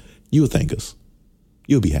this, you will thank us.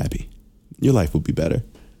 you'll be happy. Your life will be better.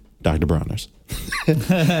 Dr. Bronner's.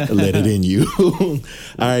 Let it in you. All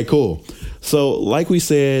right, cool. So like we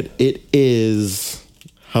said, it is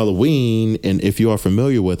Halloween. And if you are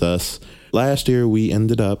familiar with us, last year we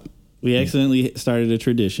accidentally started a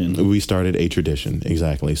tradition. We started a tradition.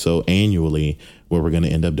 Exactly. So annually, what we're going to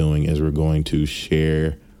end up doing is we're going to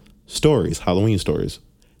share stories, Halloween stories.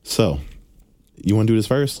 So you want to do this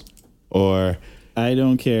first? Or I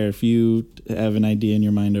don't care. If you have an idea in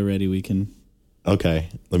your mind already, we can. Okay,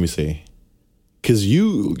 let me see. Because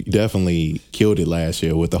you definitely killed it last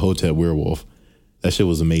year with the Hotel Werewolf. That shit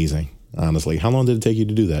was amazing, honestly. How long did it take you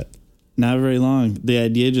to do that? Not very long. The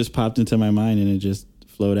idea just popped into my mind and it just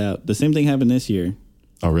flowed out. The same thing happened this year.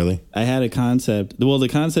 Oh, really? I had a concept. Well, the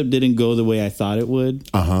concept didn't go the way I thought it would.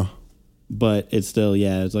 Uh-huh. But it's still,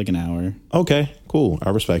 it's like an hour. Okay, cool. I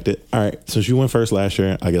respect it. All right, since you went first last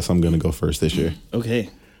year, I guess I'm going to go first this year. Okay.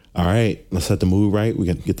 All right, let's set the mood right. We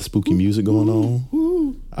got to get the spooky music going on.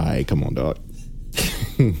 All right, come on, dog.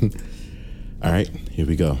 All right, here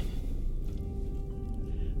we go.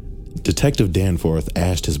 Detective Danforth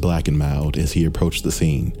ashed his black and mild as he approached the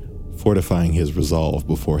scene, fortifying his resolve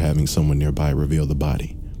before having someone nearby reveal the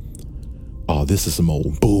body. "Oh, this is some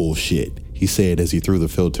old bullshit," he said as he threw the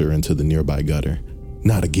filter into the nearby gutter.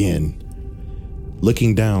 "Not again."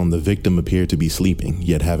 Looking down, the victim appeared to be sleeping,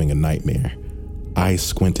 yet having a nightmare. Eyes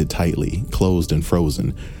squinted tightly, closed and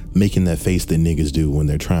frozen, making that face that niggas do when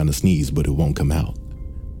they're trying to sneeze but it won't come out.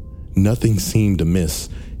 Nothing seemed amiss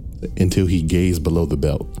until he gazed below the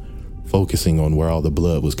belt, focusing on where all the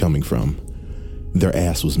blood was coming from. Their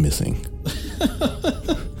ass was missing.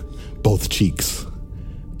 Both cheeks,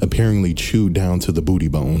 apparently chewed down to the booty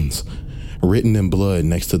bones. Written in blood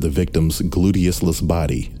next to the victim's gluteusless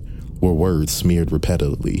body were words smeared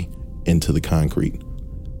repetitively into the concrete.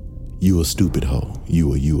 "You a stupid hoe.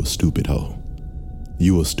 You a stupid hoe.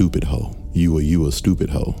 You a stupid hoe. You a stupid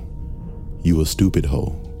hoe. You a stupid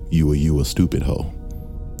hoe. You a stupid hoe.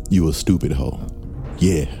 You a stupid hoe.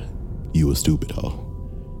 Yeah, you a stupid hoe."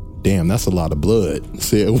 "Damn, that's a lot of blood,"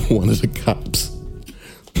 said one of the cops.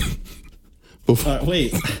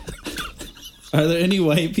 Wait. Are there any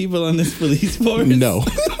white people on this police force? No.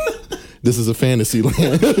 This is a fantasy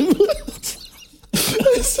land.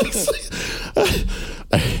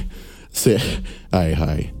 Said,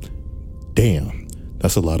 hi. "Damn,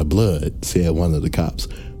 that's a lot of blood," said one of the cops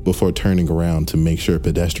before turning around to make sure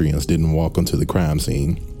pedestrians didn't walk onto the crime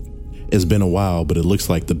scene. "It's been a while, but it looks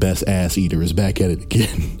like the best ass eater is back at it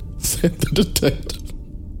again," said the detective.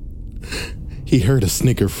 He heard a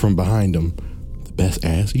snicker from behind him. "The best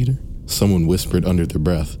ass eater?" Someone whispered under their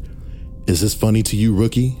breath. "Is this funny to you,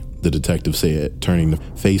 rookie?" the detective said, turning to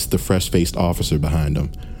face the fresh-faced officer behind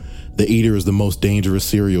him. "The eater is the most dangerous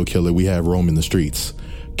serial killer we have roaming the streets.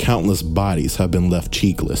 Countless bodies have been left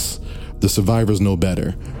cheekless. The survivors know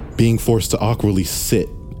better, being forced to awkwardly sit,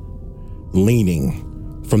 leaning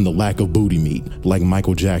from the lack of booty meat, like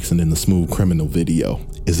Michael Jackson in the Smooth Criminal video.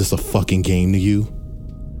 Is this a fucking game to you?"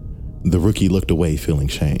 The rookie looked away, feeling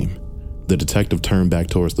shame. The detective turned back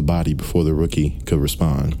towards the body before the rookie could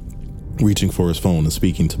respond, reaching for his phone and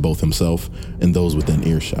speaking to both himself and those within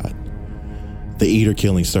earshot. "The eater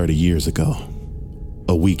killing started years ago,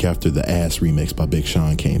 a week after the Ass remix by Big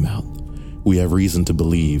Sean came out. We have reason to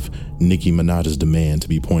believe Nicki Minaj's demand to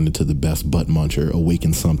be pointed to the best butt muncher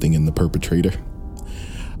awakened something in the perpetrator.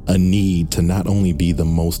 A need to not only be the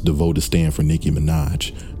most devoted stan for Nicki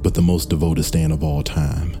Minaj, but the most devoted stan of all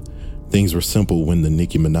time. Things were simple when the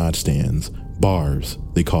Nicki Minaj stans, bars,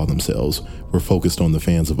 they call themselves, were focused on the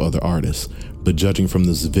fans of other artists, but judging from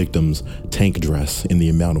this victim's tank dress and the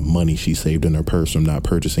amount of money she saved in her purse from not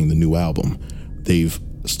purchasing the new album, they've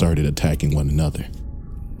started attacking one another."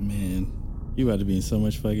 Man, you about to be in so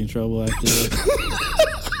much fucking trouble after this.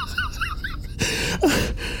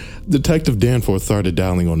 Detective Danforth started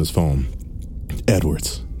dialing on his phone.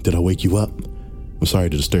 "Edwards, did I wake you up? I'm sorry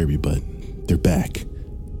to disturb you, but they're back.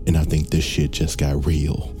 And I think this shit just got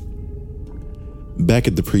real." Back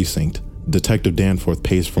at the precinct, Detective Danforth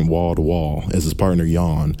paced from wall to wall as his partner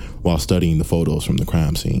yawned while studying the photos from the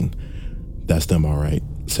crime scene. "That's them all right,"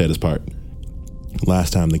 said his partner.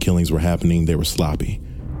 "Last time the killings were happening, they were sloppy,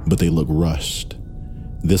 but they look rushed.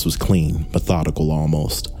 This was clean, methodical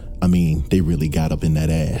almost. I mean, they really got up in that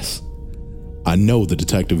ass." "I know," the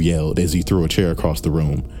detective yelled as he threw a chair across the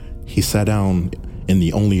room. He sat down in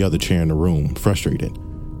the only other chair in the room, frustrated.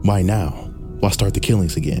 Why now? Why start the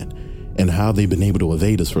killings again? And how they've been able to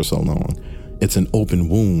evade us for so long? It's an open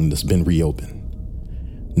wound that's been reopened.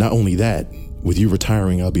 Not only that, with you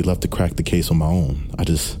retiring, I'll be left to crack the case on my own. I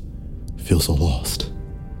just feel so lost."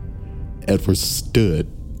 Edwards stood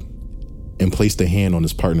and placed a hand on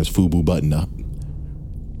his partner's FUBU button-up.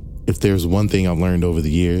 If there's one thing I've learned over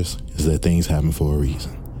the years, is that things happen for a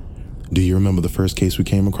reason. Do you remember the first case we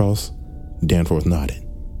came across? Danforth nodded.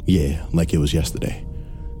 Yeah, like it was yesterday.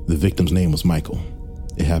 The victim's name was Michael.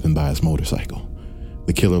 It happened by his motorcycle.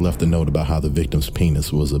 The killer left a note about how the victim's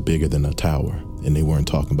penis was bigger than a tower, and they weren't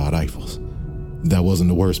talking about Eiffels. That wasn't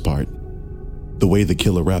the worst part. The way the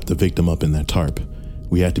killer wrapped the victim up in that tarp,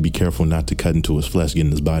 we had to be careful not to cut into his flesh,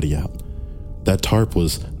 getting his body out. That tarp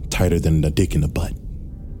was tighter than a dick in the butt,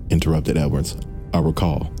 interrupted Edwards. I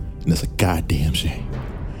recall, and it's a goddamn shame.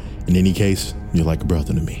 In any case, you're like a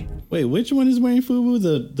brother to me. Wait, which one is wearing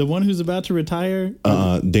FUBU? The one who's about to retire?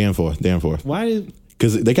 Danforth. Why?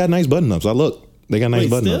 Because they got nice button-ups. I look. They got nice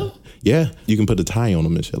button-ups. Yeah, you can put a tie on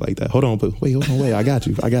them and shit like that. Hold on, wait. I got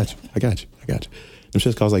you. Them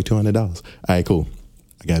shits cost like $200. All right, cool.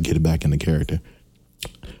 I got to get it back into character.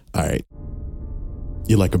 All right.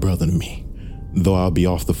 You're like a brother to me. Though I'll be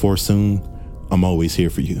off the force soon, I'm always here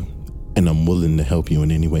for you, and I'm willing to help you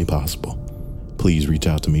in any way possible. Please reach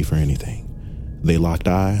out to me for anything. They locked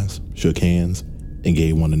eyes, shook hands, and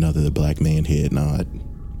gave one another the black man head nod.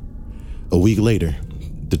 A week later,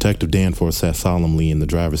 Detective Danforth sat solemnly in the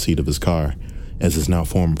driver's seat of his car as his now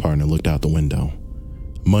former partner looked out the window.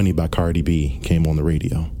 Money by Cardi B came on the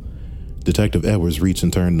radio. Detective Edwards reached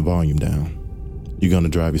and turned the volume down. You're gonna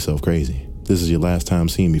drive yourself crazy. This is your last time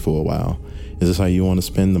seeing me for a while. Is this how you want to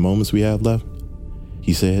spend the moments we have left?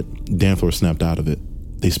 He said. Danforth snapped out of it.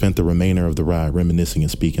 They spent the remainder of the ride reminiscing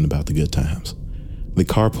and speaking about the good times. The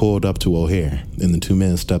car pulled up to O'Hare, and the two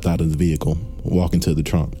men stepped out of the vehicle, walking to the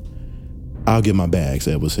trunk. I'll get my bags,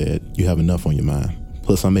 Edwards said. You have enough on your mind.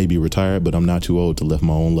 Plus, I may be retired, but I'm not too old to lift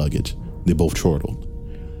my own luggage. They both chortled.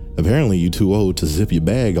 Apparently, you're too old to zip your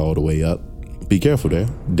bag all the way up. Be careful there,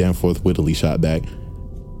 Danforth wittily shot back.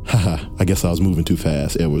 Haha, I guess I was moving too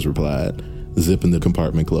fast, Edwards replied, zipping the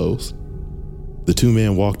compartment closed. The two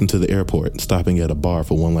men walked into the airport, stopping at a bar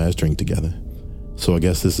for one last drink together. So I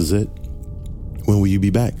guess this is it? When will you be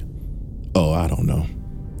back? Oh, I don't know.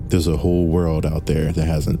 There's a whole world out there that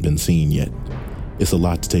hasn't been seen yet. It's a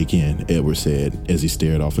lot to take in, Edwards said as he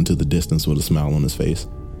stared off into the distance with a smile on his face.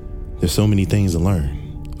 There's so many things to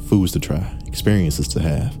learn, foods to try, experiences to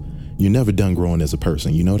have. You're never done growing as a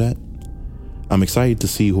person, you know that? I'm excited to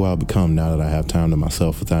see who I'll become now that I have time to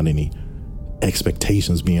myself without any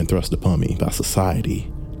expectations being thrust upon me by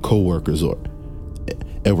society, co-workers, or...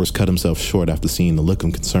 Edwards cut himself short after seeing the look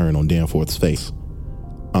of concern on Danforth's face.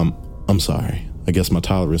 I'm sorry. I guess my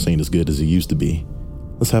tolerance ain't as good as it used to be.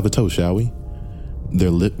 Let's have a toast, shall we? They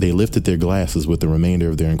lifted their glasses with the remainder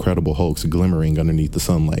of their incredible hulks glimmering underneath the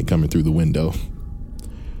sunlight coming through the window.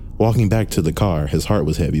 Walking back to the car, his heart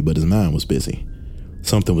was heavy, but his mind was busy.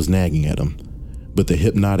 Something was nagging at him, but the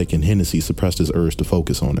hypnotic and Hennessy suppressed his urge to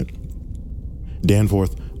focus on it.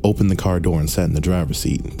 Danforth opened the car door and sat in the driver's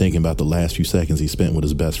seat, thinking about the last few seconds he spent with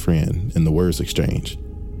his best friend and the words exchanged.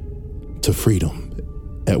 To freedom,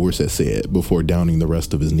 Edwards had said before downing the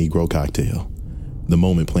rest of his Negro cocktail, the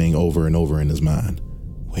moment playing over and over in his mind.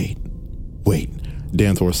 Wait,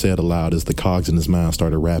 Danforth said aloud as the cogs in his mind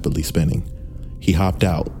started rapidly spinning. He hopped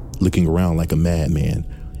out, looking around like a madman.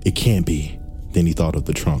 It can't be. Then he thought of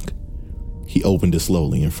the trunk. He opened it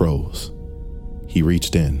slowly and froze. He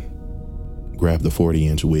reached in, grabbed the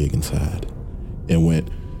 40-inch wig inside, and went,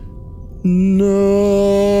 "No!"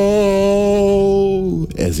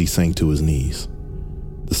 as he sank to his knees.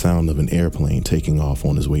 The sound of an airplane taking off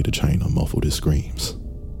on his way to China muffled his screams.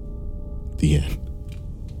 The end.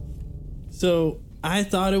 So I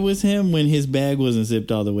thought it was him when his bag wasn't zipped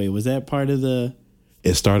all the way. Was that part of the...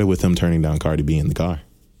 It started with him turning down Cardi B in the car.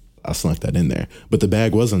 I snuck that in there. But the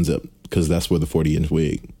bag was unzipped because that's where the 40-inch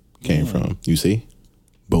wig came from. You see?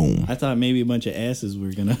 Boom. I thought maybe a bunch of asses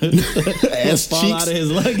were going to fall cheeks out of his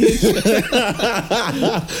luggage.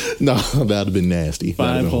 No, that would have been nasty.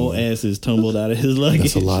 5 whole asses tumbled out of his luggage.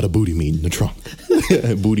 That's a lot of booty meat in the trunk.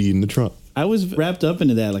 Booty in the trunk. I was wrapped up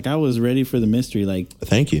into that. Like, I was ready for the mystery. Like,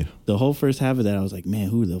 thank you. The whole first half of that, I was like, man,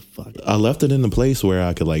 who the fuck? I left it in a place where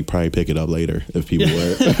I could like probably pick it up later if people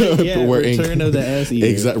were. Return of the ass eater.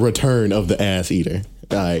 Exact return of the ass eater.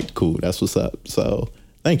 All right, cool. That's what's up. So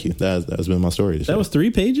thank you. That's been my story. That was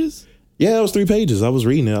 3 pages? Yeah, it was 3 pages. I was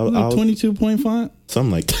reading it. Like 22-point font?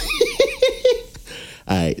 Something like that.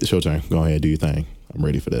 All right, it's your turn. Go ahead, do your thing. I'm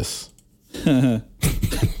ready for this.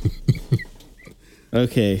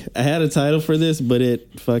 Okay, I had a title for this, but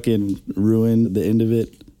it fucking ruined the end of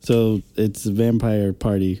it. So it's Vampire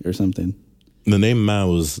Party or something. The name of mine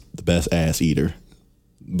was The Best Ass Eater,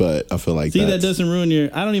 but I feel like that doesn't ruin your...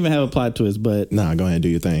 I don't even have a plot twist, but... Nah, go ahead and do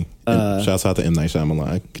your thing. Shouts out to M. Night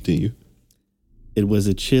Shyamalan. Continue. It was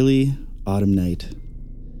a chilly autumn night.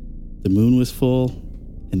 The moon was full,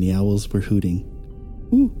 and the owls were hooting.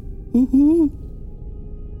 Ooh, ooh, ooh.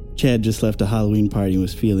 Chad just left a Halloween party and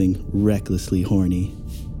was feeling recklessly horny.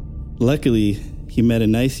 Luckily, he met a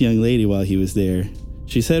nice young lady while he was there.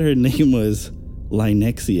 She said her name was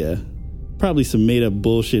Lynexia. Probably some made-up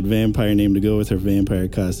bullshit vampire name to go with her vampire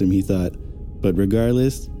costume, he thought. But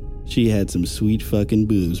regardless, she had some sweet fucking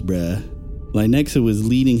boobs, bruh. Lynexia was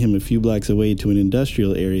leading him a few blocks away to an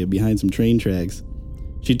industrial area behind some train tracks.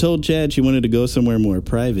 She told Chad she wanted to go somewhere more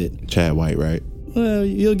private. Chad White, right? Well,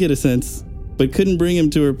 you'll get a sense. But couldn't bring him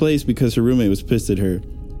to her place because her roommate was pissed at her.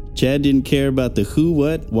 Chad didn't care about the who,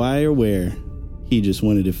 what, why, or where. He just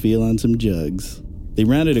wanted to feel on some jugs. They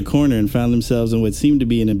rounded a corner and found themselves in what seemed to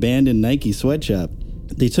be an abandoned Nike sweatshop.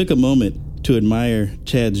 They took a moment to admire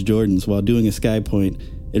Chad's Jordans while doing a sky point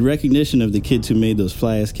in recognition of the kids who made those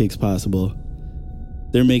fly-ass kicks possible.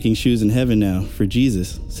 They're making shoes in heaven now, for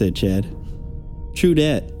Jesus, said Chad. True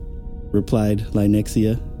dat, replied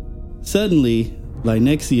Lynexia. Suddenly,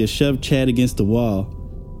 Lynexia shoved Chad against the wall.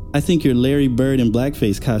 I think your Larry Bird and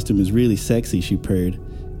blackface costume is really sexy, she purred.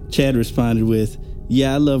 Chad responded with,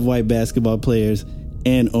 yeah, I love white basketball players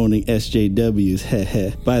and owning SJWs,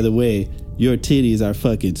 heh. By the way, your titties are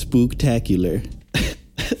fucking spooktacular.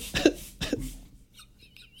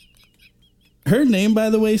 Her name, by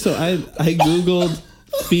the way, so I Googled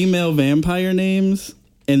female vampire names,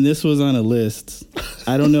 and this was on a list.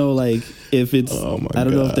 I don't know, like, if it's, I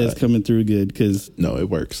don't know if that's coming through good, because... No, it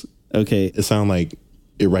works. Okay. It sounds like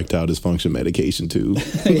erectile dysfunction medication, too.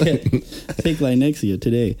 Yeah. Take Lynexia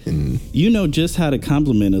today. You know just how to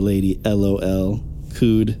compliment a lady, LOL,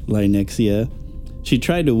 cooed Lynexia. She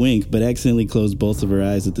tried to wink, but accidentally closed both of her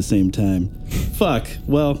eyes at the same time. Fuck,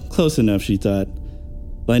 well, close enough, she thought.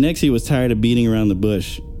 Lynexia was tired of beating around the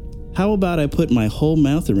bush. How about I put my whole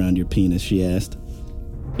mouth around your penis, she asked.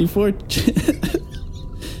 Before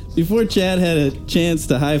Chad had a chance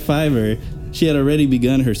to high-five her, she had already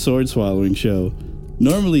begun her sword-swallowing show.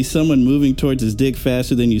 Normally, someone moving towards his dick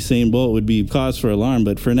faster than Usain Bolt would be cause for alarm,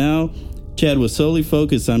 but for now, Chad was solely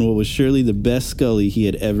focused on what was surely the best scully he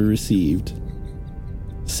had ever received.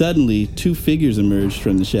 Suddenly, two figures emerged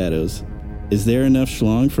from the shadows. Is there enough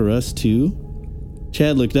schlong for us too?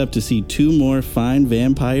 Chad looked up to see two more fine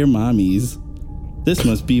vampire mommies. This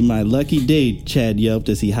must be my lucky day, Chad yelped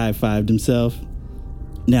as he high-fived himself.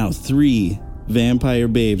 Now 3 vampire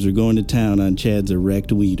babes were going to town on Chad's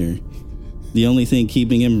erect wiener. The only thing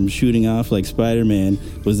keeping him from shooting off like Spider-Man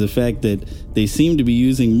was the fact that they seemed to be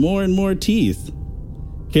using more and more teeth.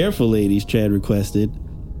 Careful, ladies, Chad requested.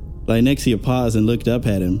 Lynexia paused and looked up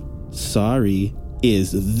at him. Sorry.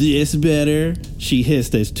 Is this better? She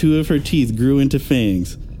hissed as 2 of her teeth grew into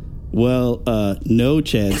fangs. Well, no,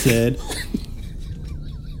 Chad said.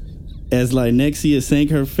 As Lynexia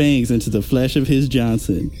sank her fangs into the flesh of his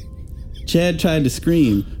Johnson. Chad tried to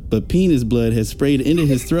scream, but penis blood had sprayed into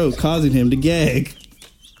his throat, causing him to gag.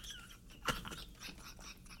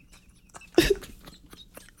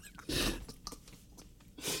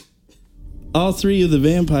 All 3 of the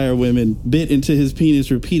vampire women bit into his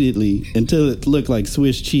penis repeatedly until it looked like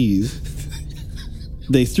Swiss cheese.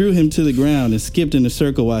 They threw him to the ground and skipped in a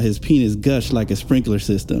circle while his penis gushed like a sprinkler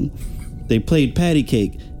system. They played patty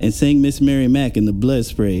cake and sang Miss Mary Mack in the blood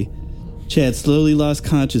spray. Chad slowly lost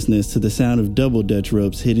consciousness to the sound of double Dutch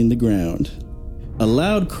ropes hitting the ground. A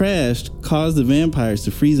loud crash caused the vampires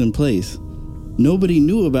to freeze in place. Nobody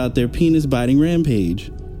knew about their penis-biting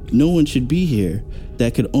rampage. No one should be here.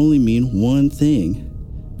 That could only mean one thing.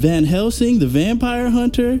 Van Helsing, the vampire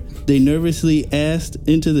hunter? They nervously asked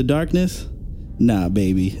into the darkness. Nah,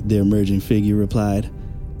 baby, the emerging figure replied.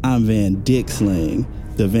 I'm Van Dixlang,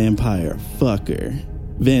 the vampire fucker.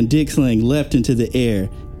 Van Dixlang leapt into the air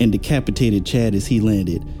and decapitated Chad as he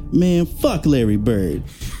landed. Man, fuck Larry Bird.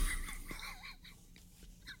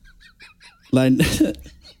 Like,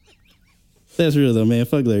 that's real though, man.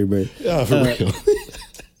 Fuck Larry Bird. Yeah, for real.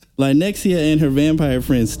 Lynexia and her vampire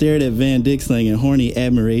friends stared at Van Dixlang in horny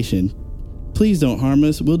admiration. Please don't harm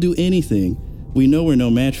us. We'll do anything. We know we're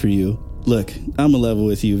no match for you. Look, I'm a level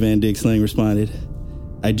with you, Van Dixlang responded.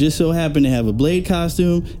 I just so happen to have a Blade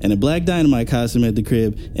costume and a Black Dynamite costume at the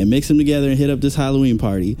crib and mix them together and hit up this Halloween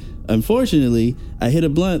party. Unfortunately, I hit a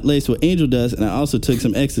blunt laced with angel dust and I also took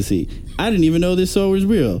some ecstasy. I didn't even know this sword was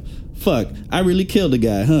real. Fuck, I really killed a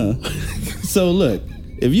guy, huh? So look,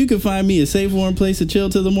 if you could find me a safe, warm place to chill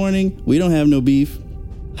till the morning, we don't have no beef.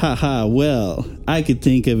 Haha, well, I could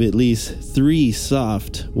think of at least 3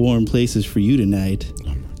 soft, warm places for you tonight.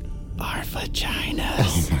 Our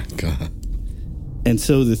vaginas. Oh my God. And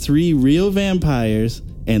so the 3 real vampires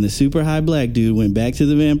and the super high black dude went back to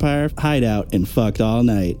the vampire hideout and fucked all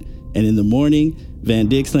night. And in the morning, Van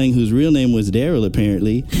Dixlang, whose real name was Daryl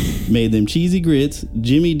apparently, made them cheesy grits,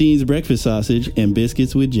 Jimmy Dean's breakfast sausage, and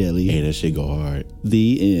biscuits with jelly. Hey, that shit go hard.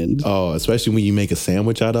 The end. Oh, especially when you make a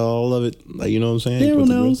sandwich out of all of it. Like, you know what I'm saying? Daryl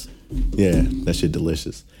knows. Yeah, that shit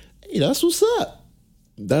delicious. Hey, that's what's up.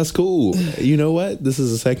 That's cool. You know what? This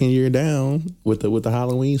is the second year down with the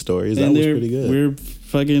Halloween stories. And that was pretty good. We're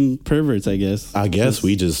fucking perverts, I guess. I guess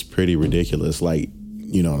we just pretty ridiculous. Like,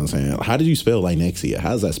 you know what I'm saying? How did you spell Lynexia?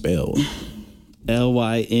 How's that spelled?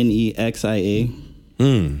 Lynexia.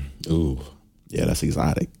 Ooh. Yeah, that's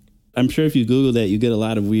exotic. I'm sure if you Google that, you get a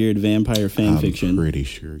lot of weird vampire fan fiction. I'm pretty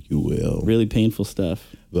sure you will. Really painful stuff.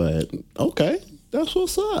 But, okay. That's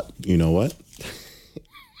what's up. You know what?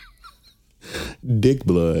 Dick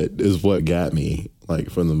blood is what got me, like,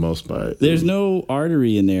 for the most part. There's no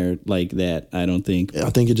artery in there like that, I don't think. I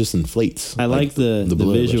think it just inflates. I like the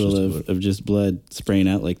visual of of just blood spraying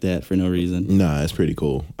out like that for no reason. Nah, it's pretty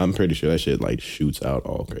cool. I'm pretty sure that shit, like, shoots out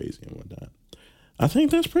all crazy and whatnot. I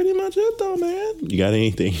think that's pretty much it, though, man. You got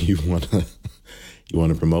anything you want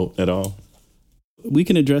to promote at all? We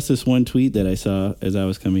can address this one tweet that I saw as I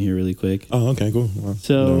was coming here really quick. Oh, okay, cool. Well,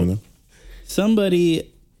 so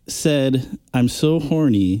somebody said, I'm so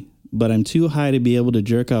horny, but I'm too high to be able to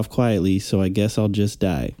jerk off quietly, so I guess I'll just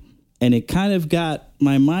die. And it kind of got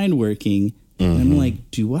my mind working. And I'm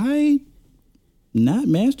like, do I not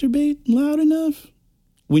masturbate loud enough?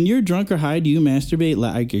 When you're drunk or high, do you masturbate?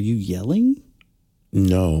 Like, are you yelling?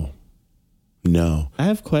 No. I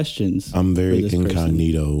have questions. I'm very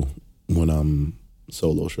incognito when I'm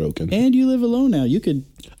solo stroking. And you live alone now.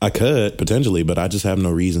 I could, potentially, but I just have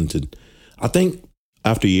no reason to. I think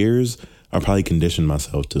after years, I probably conditioned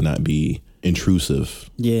myself to not be intrusive.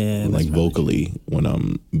 Yeah. Like vocally when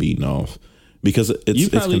I'm beating off. Because you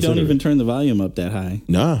probably don't even turn the volume up that high.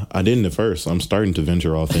 Nah, I didn't at first. I'm starting to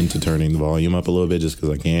venture off into turning the volume up a little bit just because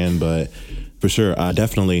I can. But for sure, I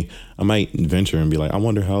might venture and be like, I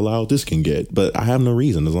wonder how loud this can get. But I have no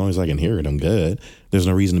reason. As long as I can hear it, I'm good. There's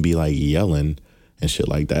no reason to be like yelling and shit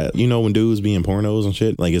like that. You know, when dudes be in pornos and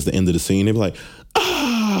shit, like it's the end of the scene, they be like,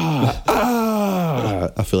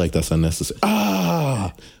 I feel like that's unnecessary.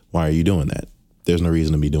 Why are you doing that? There's no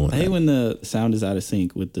reason to be doing that. I hate when the sound is out of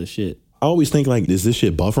sync with the shit. I always think like, is this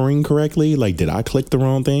shit buffering correctly? Like, did I click the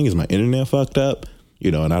wrong thing? Is my internet fucked up?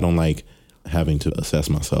 You know, and I don't like having to assess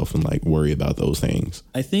myself and like worry about those things.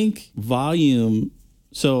 I think volume.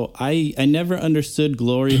 So I never understood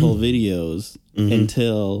glory hole videos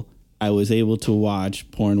until I was able to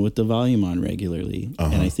watch porn with the volume on regularly.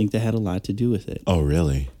 And I think that had a lot to do with it. Oh,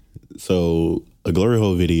 really? So a glory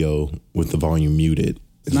hole video with the volume muted.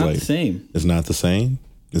 It's not the same. It's not the same?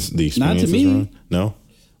 The experience not to is me. wrong? No?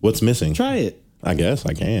 What's missing? Try it. I guess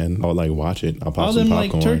I can. I'll like watch it. I'll pop all some them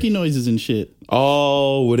popcorn. like turkey noises and shit.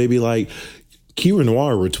 Oh, would they be like, Kira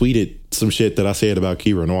Noir retweeted some shit that I said about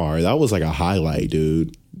Kira Noir. That was like a highlight,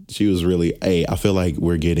 dude. She was really, I feel like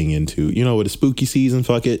we're getting into, you know, with the spooky season,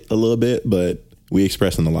 fuck it a little bit, but we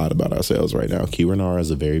expressing a lot about ourselves right now. Kira Noir is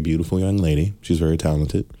a very beautiful young lady. She's very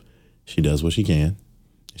talented. She does what she can.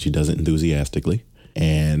 She does it enthusiastically.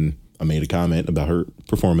 And I made a comment about her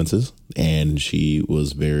performances, and she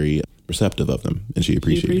was very receptive of them, and she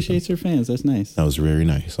appreciates her fans. That's nice. That was very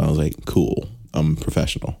nice. I was like, cool. I'm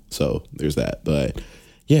professional. So there's that. But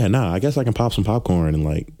yeah, I guess I can pop some popcorn and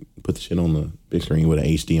like put the shit on the big screen with an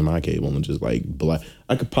HDMI cable and just like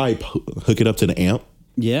I could probably hook it up to the amp.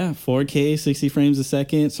 Yeah, 4K, 60 frames a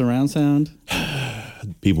second, surround sound.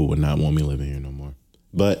 People would not want me living here no more.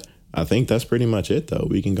 But I think that's pretty much it, though.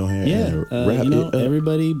 We can go ahead and wrap it up.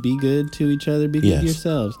 Everybody be good to each other. Be good to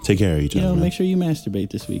yourselves. Take care of each other. Make sure you masturbate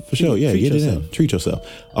this week. For sure. Yeah, get yourself. it in. Treat yourself.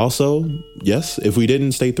 Also, yes, if we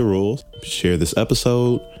didn't state the rules, share this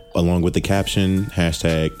episode along with the caption,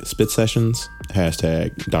 #SpitSessions,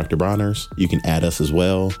 #Dr. Bronner's. You can add us as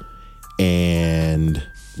well. And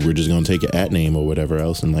we're just going to take your @name or whatever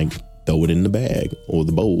else and like throw it in the bag or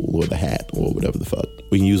the bowl or the hat or whatever the fuck.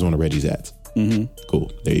 We can use one of Reggie's hats.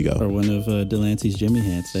 Cool. There you go. Or one of Delancey's Jimmy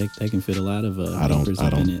hats. They can fit a lot of papers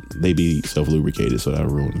up in it. They be self-lubricated, so that'll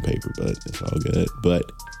ruin the paper, but it's all good.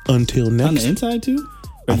 But until next... On the inside, too?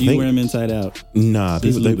 Or do you wear them inside out? Nah,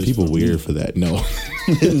 people weird for that. No.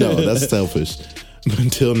 No, that's selfish. But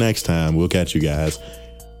until next time, we'll catch you guys.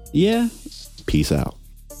 Yeah. Peace out.